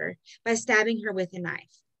Spicer by stabbing her with a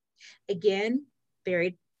knife. Again,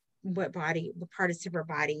 buried what parts of her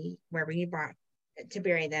body, wherever he brought to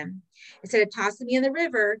bury them. Instead of tossing me in the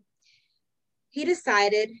river, he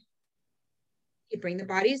decided he'd bring the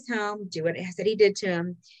bodies home, do what I said he did to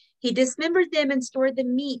him. He dismembered them and stored the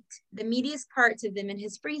meatiest parts of them in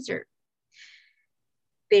his freezer,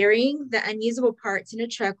 burying the unusable parts in a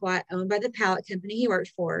truck lot owned by the pallet company he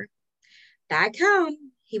worked for. Back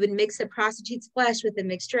home, he would mix a prostitute's flesh with a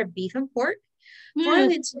mixture of beef and pork, form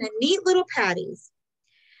them into neat little patties.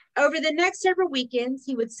 Over the next several weekends,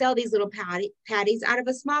 he would sell these little patties out of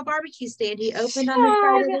a small barbecue stand he opened on the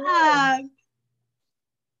side of the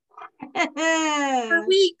road. For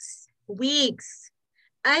weeks,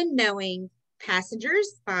 unknowing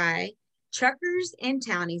passengers, truckers, and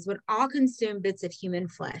townies would all consume bits of human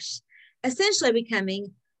flesh, essentially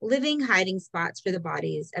becoming living hiding spots for the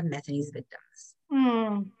bodies of Metheny's victims.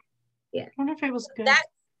 Yeah. I wonder if it was good.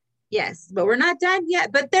 Yes, but we're not done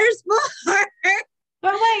yet. But there's more.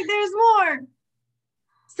 But wait, there's more.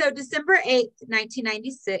 So December 8th,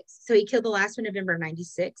 1996. So he killed the last one November of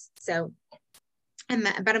 96. So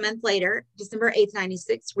about a month later, December 8th,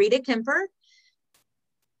 96, Rita Kemper.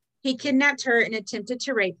 He kidnapped her and attempted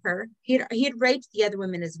to rape her. He had raped the other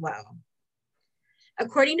women as well.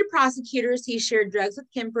 According to prosecutors, he shared drugs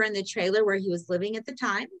with Kemper in the trailer where he was living at the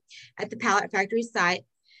time at the pallet factory site.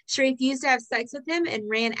 She refused to have sex with him and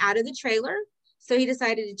ran out of the trailer. So he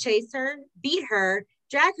decided to chase her, beat her,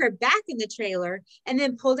 drag her back in the trailer, and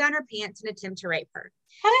then pull down her pants and attempt to rape her.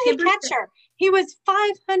 How did he catch her? He was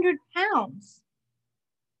 500 pounds.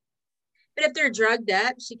 But if they're drugged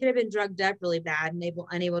up, she could have been drugged up really bad and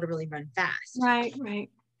unable to really run fast. Right.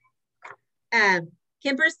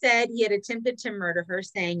 Kemper said he had attempted to murder her,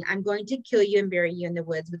 saying, "I'm going to kill you and bury you in the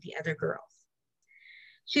woods with the other girls."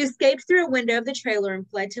 She escaped through a window of the trailer and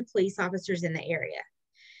fled to police officers in the area.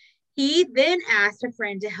 He then asked a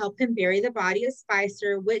friend to help him bury the body of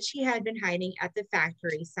Spicer, which he had been hiding at the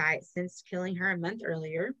factory site since killing her a month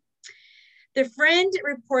earlier. The friend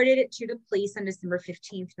reported it to the police on December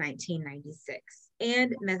 15th, 1996,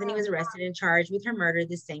 and Metheny was arrested and charged with her murder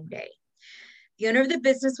the same day. The owner of the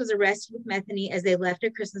business was arrested with Metheny as they left a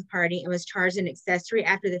Christmas party and was charged an accessory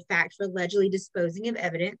after the fact for allegedly disposing of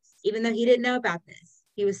evidence, even though he didn't know about this.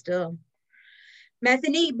 He was still.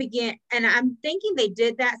 Metheny began, and I'm thinking they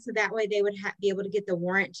did that so that way they would be able to get the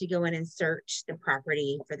warrant to go in and search the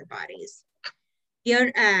property for the bodies.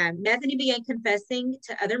 Metheny began confessing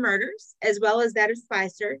to other murders, as well as that of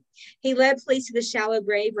Spicer. He led police to the shallow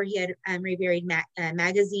grave where he had reburied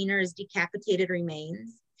Magaziner's decapitated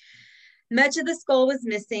remains. Much of the skull was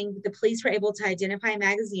missing, but the police were able to identify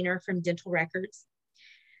Magaziner from dental records.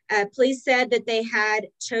 Police said that they had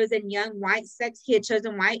chosen young white sex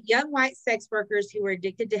workers who were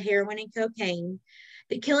addicted to heroin and cocaine.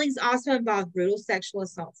 The killings also involved brutal sexual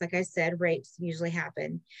assaults. Like I said, rapes usually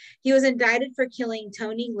happen. He was indicted for killing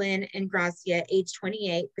Tony, Lynn, and Gracia, age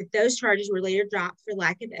 28, but those charges were later dropped for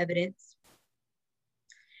lack of evidence.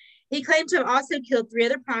 He claimed to have also killed 3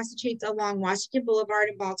 other prostitutes along Washington Boulevard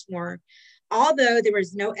in Baltimore, although there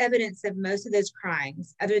was no evidence of most of those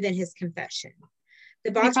crimes other than his confession. He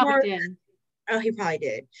probably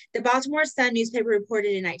did. The Baltimore Sun newspaper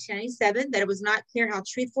reported in 1997 that it was not clear how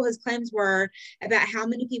truthful his claims were about how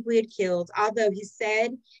many people he had killed, although he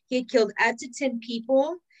said he had killed up to 10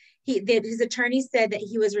 people. His attorney said that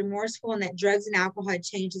he was remorseful and that drugs and alcohol had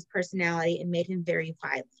changed his personality and made him very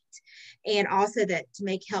violent. And also that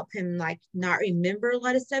to help him not remember a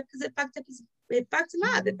lot of stuff because it fucks him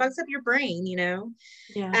up. It fucks up your brain,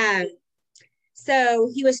 Yeah. So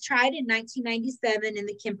he was tried in 1997 in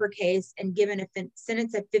the Kemper case and given a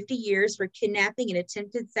sentence of 50 years for kidnapping and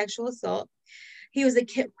attempted sexual assault. He was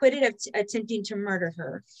acquitted of attempting to murder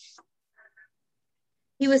her.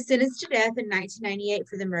 He was sentenced to death in 1998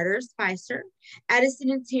 for the murder of Spicer. At a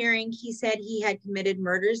sentence hearing, he said he had committed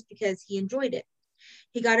murders because he enjoyed it.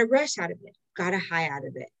 He got a rush out of it, got a high out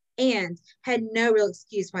of it, and had no real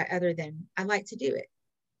excuse why other than I like to do it.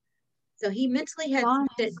 So he mentally had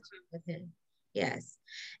something with him. Yes.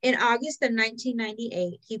 In August of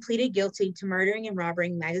 1998, he pleaded guilty to murdering and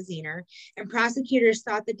robbing Magaziner, and prosecutors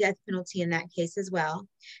sought the death penalty in that case as well.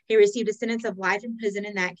 He received a sentence of life in prison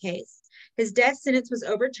in that case. His death sentence was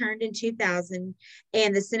overturned in 2000,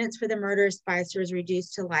 and the sentence for the murder of Spicer was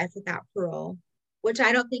reduced to life without parole, which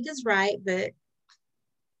I don't think is right, but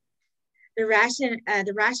the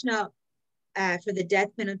rationale for the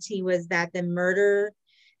death penalty was that the murder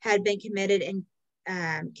had been committed in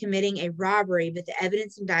committing a robbery, but the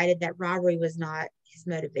evidence indicted that robbery was not his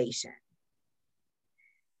motivation.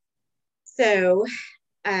 So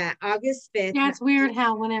August 5th. Yeah, it's weird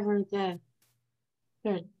how whenever they're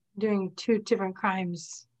doing 2 different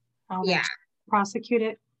crimes, how they prosecute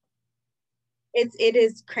it. It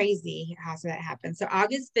is crazy how that happened. So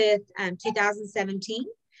August 5th, 2017,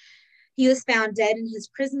 he was found dead in his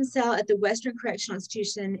prison cell at the Western Correctional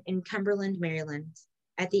Institution in Cumberland, Maryland,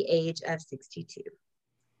 at the age of 62.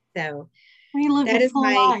 So he lived a full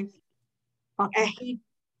life. He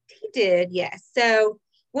did, yes. So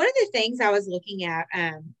one of the things I was looking at,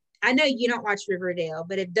 I know you don't watch Riverdale,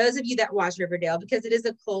 but if those of you that watch Riverdale, because it is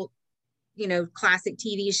a cult, classic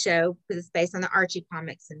TV show because it's based on the Archie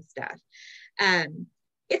comics and stuff.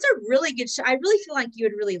 It's a really good show. I really feel like you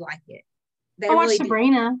would really like it. I watched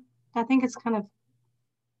Sabrina. I think it's kind of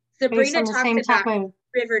Sabrina talks about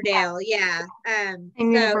Riverdale, yeah. So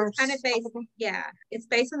it's kind of based, it's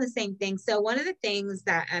based on the same thing. So one of the things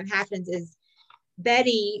that happens is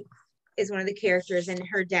Betty is one of the characters, and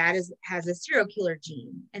her dad has a serial killer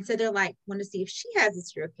gene, and so they're want to see if she has a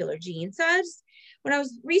serial killer gene. So when I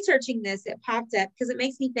was researching this, it popped up because it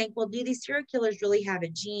makes me think, well, do these serial killers really have a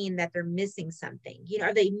gene that they're missing something?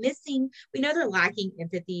 Are they missing? We know they're lacking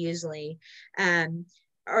empathy usually,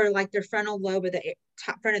 or their frontal lobe of the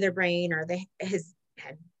top front of their brain, or they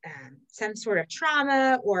had some sort of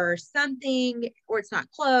trauma or something, or it's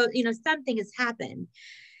not close, something has happened.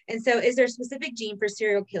 And so is there a specific gene for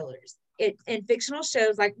serial killers? In fictional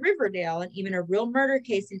shows like Riverdale and even a real murder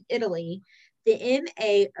case in Italy, The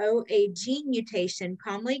MAOA gene mutation,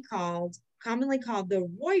 commonly called the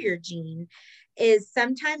warrior gene, is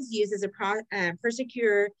sometimes used as a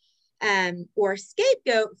persecutor or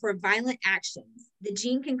scapegoat for violent actions. The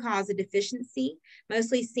gene can cause a deficiency,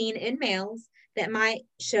 mostly seen in males, that might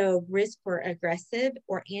show risk for aggressive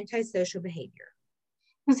or antisocial behavior.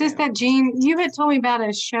 Was this that gene? You had told me about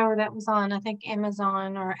a show that was on, I think,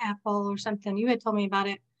 Amazon or Apple or something. You had told me about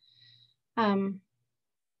it. The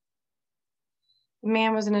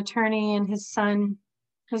man was an attorney and his son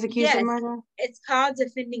was accused of murder. It's called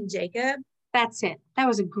Defending Jacob. That's it. That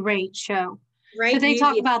was a great show. Right. But they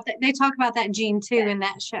talk about that. They talk about that gene too in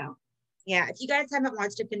that show. Yeah. If you guys haven't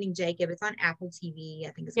watched Defending Jacob, it's on Apple TV.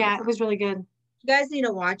 I think it's it was really good. You guys need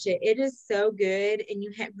to watch it. It is so good. And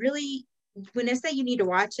you really, when I say you need to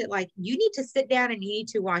watch it, like you need to sit down and you need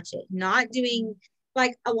to watch it. Not doing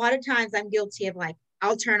like a lot of times I'm guilty of like,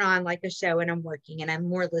 I'll turn on like a show and I'm working and I'm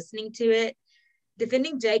more listening to it.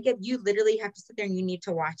 Defending Jacob, you literally have to sit there and you need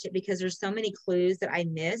to watch it because there's so many clues that I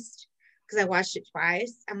missed because I watched it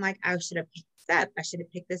twice. I'm like, I should have picked this up. I should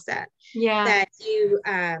have picked this up. Yeah. That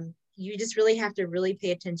you just really have to really pay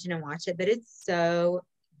attention and watch it. But it's so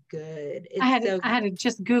good. I had to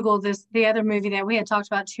just Google the other movie that we had talked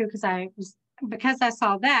about too, because I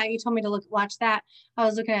saw that you told me to watch that. I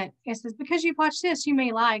was looking at it says because you've watched this, you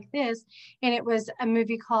may like this, and it was a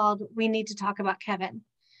movie called We Need to Talk About Kevin,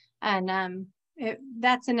 and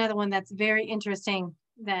that's another one that's very interesting.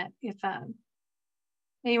 That if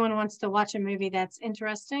anyone wants to watch a movie that's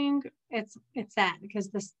interesting, it's that because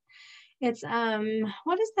it's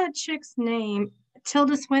what is that chick's name?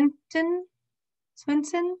 Tilda Swinton.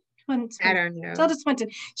 I don't know. Tilda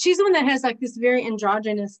Swinton. She's the one that has like this very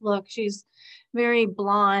androgynous look. She's very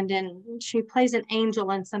blonde and she plays an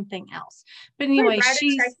angel in something else. But anyway,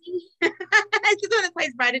 she's the one that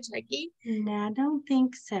plays Bride of Chucky. No, I don't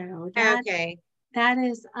think so. Okay. That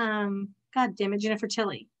is God damn it, Jennifer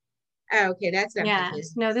Tilly. Oh, okay, that's what I'm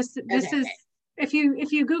thinking. No, this is if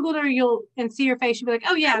you Googled her and see her face, you'll be like,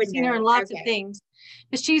 oh yeah, I've seen her in lots of things.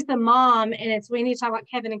 But she's the mom, and we need to talk about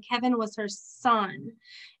Kevin, and Kevin was her son,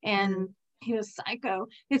 and he was psycho.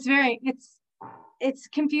 It's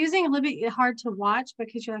confusing, a little bit hard to watch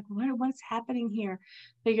because you're like, what's happening here?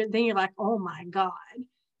 But then you're like, oh my God.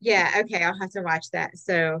 Yeah, okay, I'll have to watch that.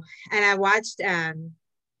 So, and I watched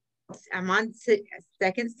I'm on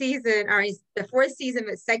second season, or the fourth season,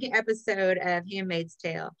 but second episode of Handmaid's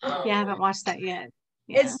Tale. Yeah, I haven't watched that yet.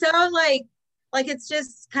 Yeah. It's so like it's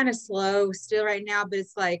just kind of slow still right now, but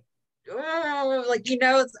it's like, oh, like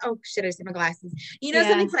it's oh shit, I see my glasses.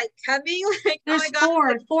 Something's like coming. Like there's oh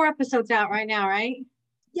my God. four episodes out right now, right?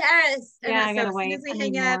 Yes. Yeah, and I gotta as wait. As soon as we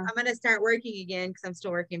hang up, I'm gonna start working again because I'm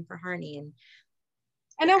still working for Harney. And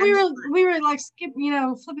I know we were like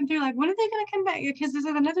flipping through like when are they gonna come back? Because there's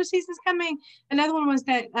another season's coming. Another one was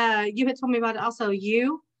that you had told me about it also.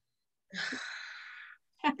 It's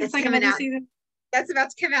like another season. That's about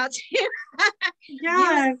to come out too.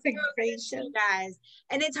 Yeah, it's a great show, guys.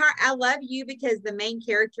 And it's hard. I love You because the main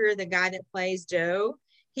character, the guy that plays Joe,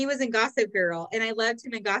 he was in Gossip Girl, and I loved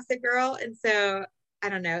him in Gossip Girl. And so I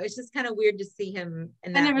don't know. It's just kind of weird to see him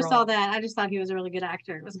in that. I never role. saw that. I just thought he was a really good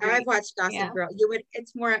actor. It was great. I've watched Gossip Girl.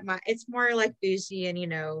 It's more like bougie, and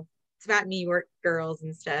it's about New York girls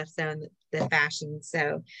and stuff. So the fashion.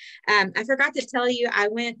 So I forgot to tell you,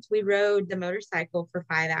 we rode the motorcycle for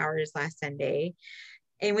 5 hours last Sunday,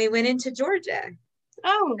 and we went into Georgia.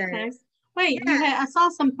 Oh, nice. Wait, I saw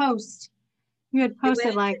some posts. You had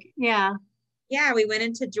posted Yeah, we went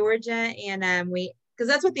into Georgia, and because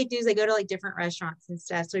that's what they do is they go to like different restaurants and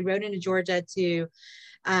stuff. So we rode into Georgia to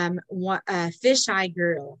Fish Eye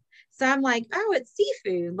Grill. So I'm like, oh, it's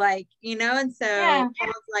seafood, and so I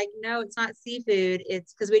was like, no, it's not seafood.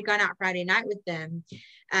 It's because we'd gone out Friday night with them.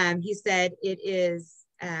 He said it is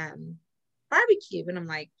barbecue, and I'm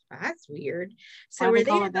like, oh, that's weird. So we're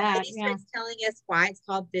there. And he starts telling us why it's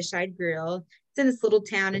called Fish Eye Grill. It's in this little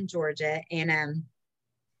town in Georgia, and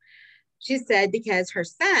she said because her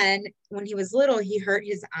son, when he was little, he hurt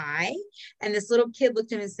his eye, and this little kid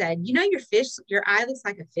looked at him and said, your eye looks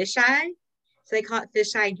like a fish eye. So they call it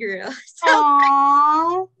Fish Eye Grill.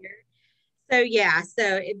 Aww. But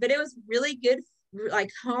it was really good,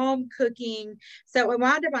 like home cooking. So we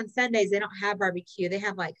wound up on Sundays, they don't have barbecue. They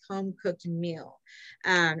have like home cooked meal.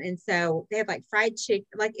 And so they have like fried chicken,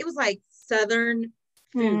 like it was like Southern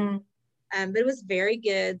food. But it was very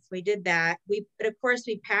good. So we did that. But of course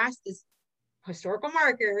we passed this historical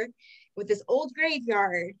marker with this old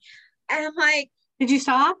graveyard. And I'm like, did you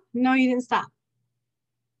stop? No, you didn't stop.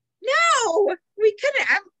 No, We couldn't.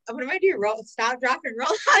 What do I do? Roll, stop, drop, and roll.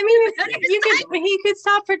 I mean, he could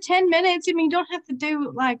stop for 10 minutes. I mean, you don't have to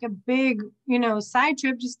do like a big, side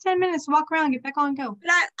trip. Just 10 minutes, walk around, get back on, and go.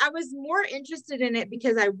 But I was more interested in it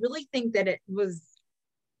because I really think that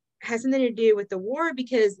has something to do with the war,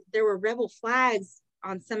 because there were rebel flags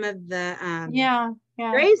on some of the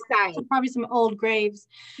grave sites. So probably some old graves.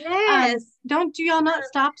 Yes. Don't you all not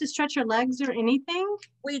stop to stretch your legs or anything?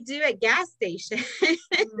 We do at gas stations.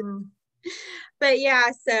 But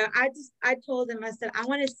yeah, so I told him, I said, I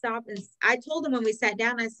want to stop. And I told him when we sat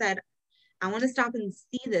down, I said, I want to stop and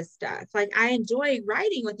see this stuff. Like, I enjoy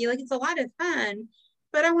riding with you. Like, it's a lot of fun,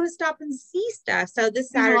 but I want to stop and see stuff. So this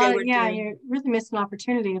Saturday, you're really missing an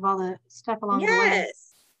opportunity of all the stuff along the way.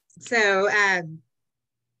 Yes. So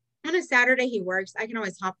on a Saturday he works. I can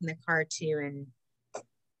always hop in the car too. And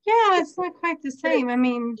yeah, it's not quite the same. I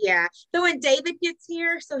mean, yeah. So when David gets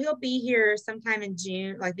here, so he'll be here sometime in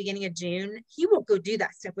June, like beginning of June, he will go do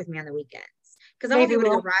that stuff with me on the weekends. Because I want to be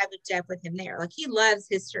able to go ride with Jeff with him there. Like, he loves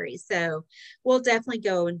history. So we'll definitely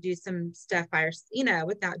go and do some stuff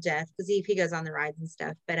without Jeff, because he goes on the rides and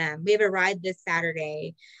stuff. But we have a ride this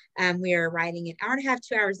Saturday. We are riding an hour and a half,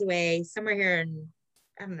 2 hours away, somewhere here in,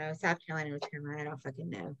 I don't know, South Carolina, North Carolina, I don't fucking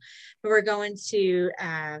know. But we're going to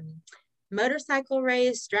motorcycle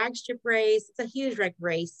race, drag strip race. It's a huge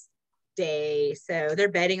race day. So they're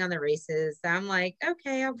betting on the races. So I'm like,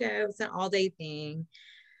 okay, I'll go. It's an all-day thing.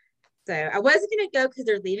 So I wasn't going to go because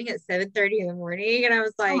they're leaving at 7:30 in the morning. And I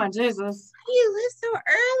was like, oh my Jesus, you live so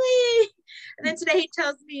early. And then today he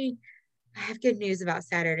tells me, I have good news about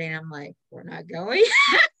Saturday. And I'm like, we're not going.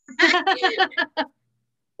 And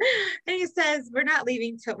he says, we're not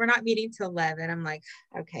meeting till 11. I'm like,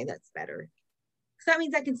 okay, that's better. So that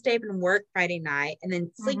means I can stay up and work Friday night and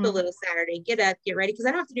then sleep a little Saturday, get up, get ready. Because I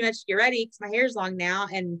don't have to do much to get ready because my hair's long now.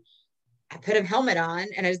 And I put a helmet on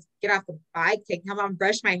and I just get off the bike, take the helmet on,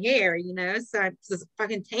 brush my hair, so I'm just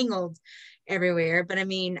fucking tangled everywhere. But I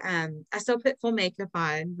mean, I still put full makeup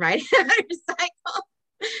on, right? Motorcycle.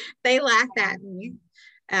 They laugh at me.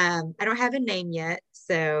 I don't have a name yet,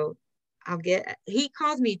 so he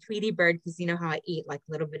calls me Tweety Bird because you know how I eat like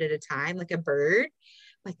a little bit at a time, like a bird.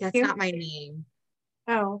 Like, that's not my name.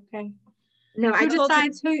 Oh, okay. No, who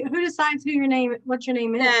decides what your name is?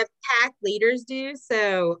 The pack leaders do.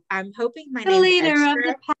 So I'm hoping my the name leader is Extra. Of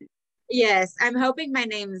the pack. Yes, I'm hoping my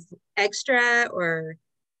name's Extra or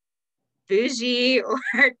Bougie or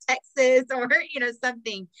Texas or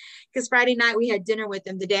something. Because Friday night we had dinner with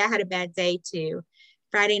him. The day I had a bad day too.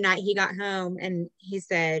 Friday night he got home and he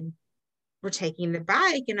said, we're taking the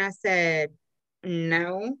bike. And I said,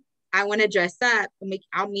 no, I want to dress up.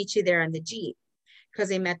 I'll meet you there on the Jeep. Because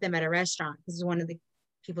they met them at a restaurant. This is one of the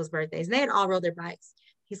people's birthdays. And they had all rode their bikes.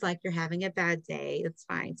 He's like, you're having a bad day. It's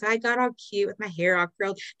fine. So I got all cute with my hair all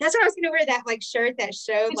curled. That's why I was going to wear that shirt that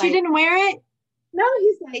showed. But you didn't wear it? No,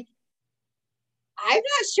 he's like, I'm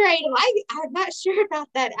not sure about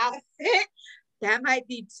that outfit. That might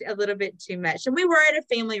be a little bit too much. And we were at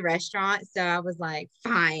a family restaurant. So I was like,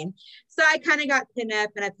 fine. So I kind of got pinned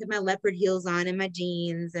up and I put my leopard heels on and my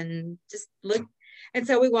jeans and just looked. And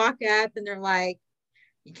so we walk up and they're like,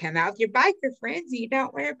 you come out with your biker friends and you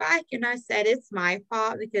don't wear a bike. And I said, it's my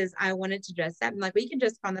fault because I wanted to dress up. I'm like, well, you can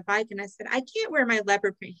dress up on the bike. And I said, I can't wear my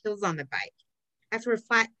leopard print heels on the bike. I have to wear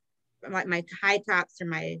flat, like my high tops or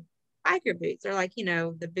my biker boots, or like,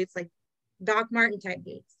 the boots like Doc Martin type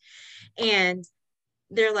boots. And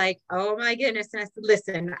they're like, oh my goodness. And I said,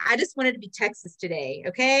 listen, I just wanted to be Texas today.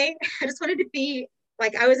 Okay. I just wanted to be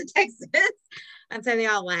like I was in Texas. And so they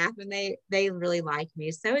all laugh and they really like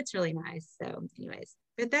me. So it's really nice. So anyways,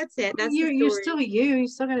 but that's it. That's you're still you. You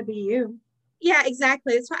still got to be you. Yeah,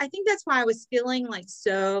 exactly. I think that's why I was feeling like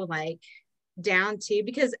so like down too,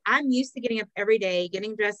 because I'm used to getting up every day,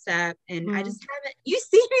 getting dressed up, and I just haven't. You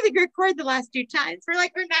see me record the last 2 times. We're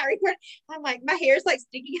not recording. I'm like, my hair's like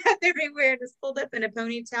sticking up everywhere, just pulled up in a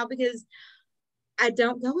ponytail because I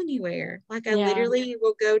don't go anywhere. Like I literally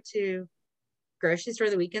will go to grocery store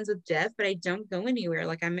the weekends with Jeff, but I don't go anywhere.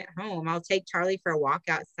 Like I'm at home. I'll take Charlie for a walk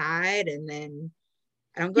outside, and then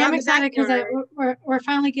I don't go. I'm excited because we're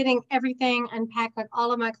finally getting everything unpacked, like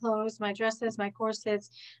all of my clothes, my dresses, my corsets.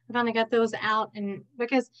 I finally got those out, and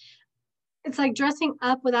because it's like dressing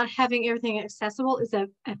up without having everything accessible is a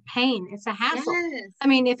pain. It's a hassle. Yes. I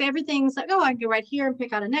mean, if everything's like, oh, I can go right here and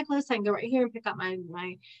pick out a necklace. I can go right here and pick out my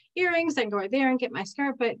earrings. I can go right there and get my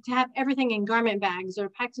skirt. But to have everything in garment bags or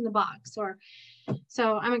packed in the box,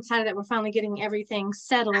 so I'm excited that we're finally getting everything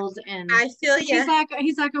settled. And I feel he's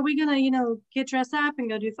like, are we gonna, get dressed up and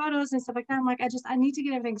go do photos and stuff like that? I'm like, I need to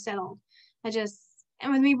get everything settled.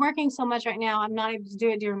 And with me working so much right now, I'm not able to do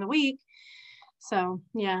it during the week. So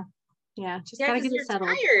yeah. Yeah, just Yeah, gotta because get it you're settled.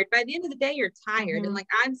 tired. By the end of the day, you're tired. Mhm. And like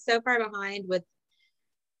I'm so far behind with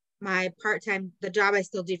my part-time, the job I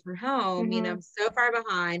still do from home, you know, Mhm. I'm so far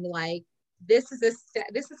behind. Like this is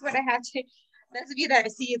this is what I have to. Those of you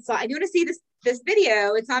that see it's like, you want to see this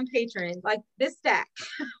video, it's on Patreon, like this stack.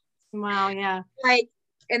 Wow, yeah. Like,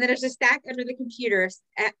 and then there's a stack under the computers.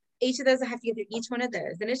 At each of those, I have to get through each one of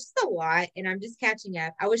those, and it's just a lot. And I'm just catching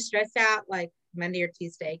up. I was stressed out like Monday or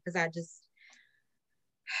Tuesday because I just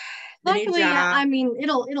the new Luckily, job. I mean,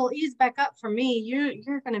 it'll ease back up for me.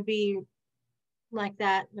 You're gonna be like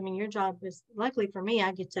that. I mean, your job is, luckily for me,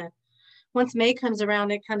 I get to, once May comes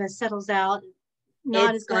around, it kind of settles out.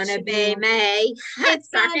 Not It's as much gonna to be do. May. It's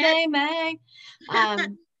gonna be May. But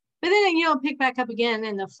then pick back up again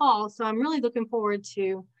in the fall. So I'm really looking forward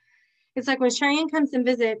to. It's like when Cheyenne comes and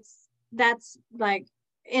visits. That's like,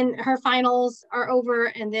 in her finals are over,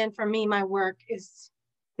 and then for me, my work is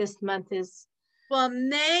this month is. Well,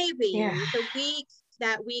 maybe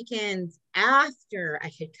the weekend after I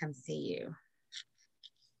could come see you.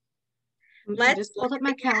 I just pulled up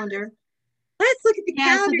my calendar. Let's look at the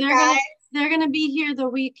calendar, so guys. they're gonna be here the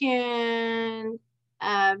weekend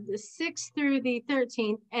of the 6th through the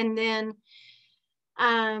 13th, and then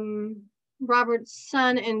Robert's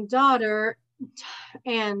son and daughter,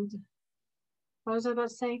 and what was I about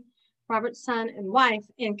to say? Robert's son and wife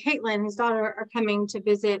and Caitlin, his daughter, are coming to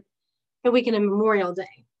visit the weekend of Memorial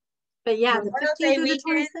Day. But yeah, Memorial the 15th Day through the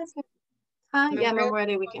weekend. 22nd. Memorial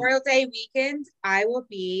Day weekend. Memorial Day weekend, I will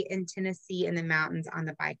be in Tennessee in the mountains on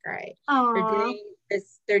the bike ride.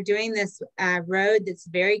 They're doing this road that's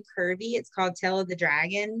very curvy. It's called Tail of the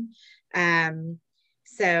Dragon.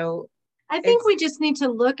 So I think we just need to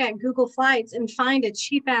look at Google Flights and find a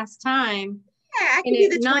cheap ass time. Yeah, I can do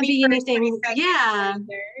the not be anything. Yeah.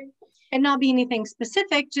 23rd. And not be anything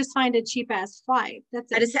specific, just find a cheap ass flight.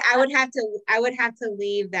 That's it. I would have to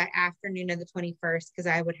leave that afternoon of the 21st because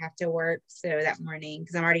I would have to work that morning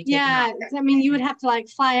because I'm already taking off. I mean, you would have to like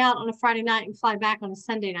fly out on a Friday night and fly back on a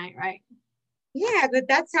Sunday night, right? Yeah, but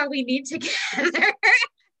that's how we meet together.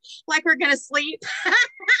 Like we're gonna sleep.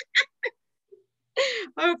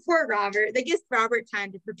 Oh, poor Robert. That gives Robert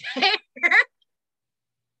time to prepare.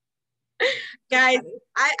 Guys,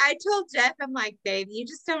 I told Jeff, I'm like, babe, you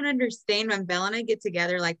just don't understand. When Belle and I get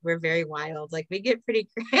together, like we're very wild, like we get pretty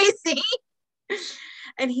crazy.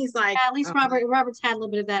 And he's like, at least Robert's had a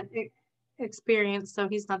little bit of that experience, so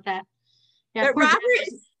he's not that. Yeah, but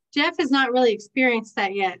Jeff has not really experienced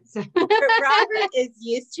that yet. So. But Robert is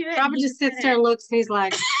used to it. Robert just sits there and looks, and he's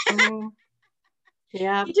like,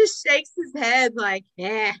 yeah. He just shakes his head like,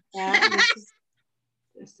 yeah.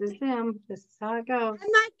 This is them. This is how it goes.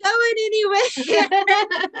 I'm not going anywhere.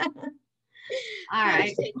 All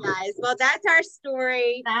right, guys. Well, that's our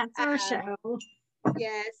story. That's our show.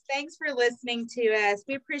 Yes. Thanks for listening to us.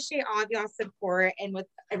 We appreciate all of y'all's support and with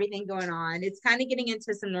everything going on. It's kind of getting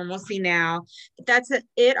into some normalcy now. But that's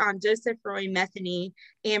it on Joseph, Roy, Metheny.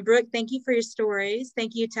 And Brooke, thank you for your stories.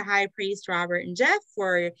 Thank you to High Priest Robert and Jeff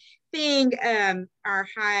for being our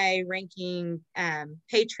high-ranking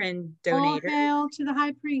patron donator. All hail to the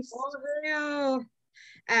High Priest. All hail.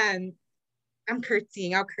 I'm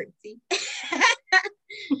curtsying. I'll curtsy.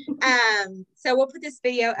 So we'll put this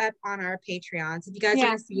video up on our Patreon. So if you guys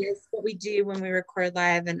want to see us, what we do when we record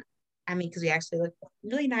live, and I mean, because we actually look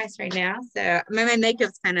really nice right now. So my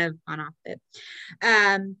makeup's kind of on off it.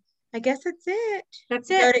 I guess that's it. That's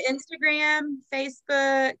it. Go to Instagram,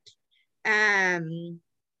 Facebook.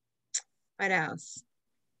 What else?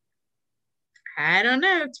 I don't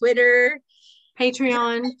know. Twitter,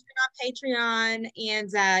 Patreon,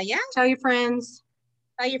 and tell your friends.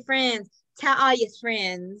 Tell your friends. Tell all your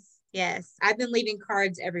friends. Yes, I've been leaving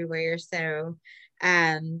cards everywhere. So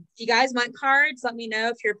if you guys want cards, let me know.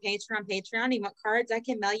 If you're a patron on Patreon, you want cards, I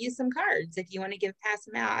can mail you some cards if you want to pass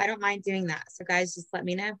them out. I don't mind doing that. So guys, just let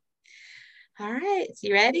me know. All right. So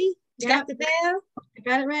you ready? You got the bell? I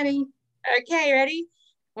got it ready. Okay, ready?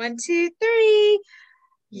 1, 2, 3.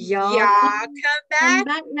 Y'all come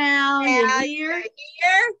back now. You're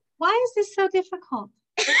here. Why is this so difficult?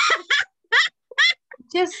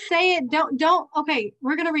 Just say it. Don't. Okay,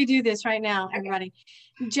 we're going to redo this right now, everybody.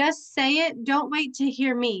 Just say it. Don't wait to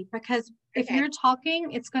hear me, because if you're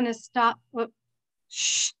talking, it's going to stop.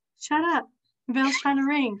 Shh, shut up. The bell's trying to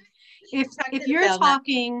ring. If you're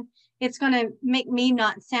talking, it's going to make me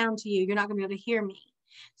not sound to you. You're not going to be able to hear me.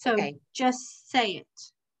 So just say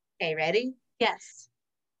it. Okay, ready? Yes.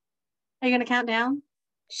 Are you going to count down?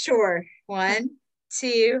 Sure. 1,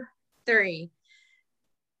 2, 3.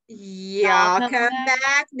 Y'all come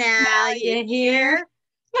back now. You hear?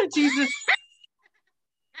 Oh, Jesus.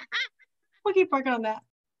 We'll keep working on that.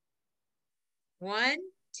 1,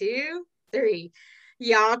 2, 3.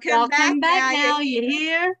 Y'all Y'all come back come back now. now. You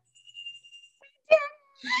hear?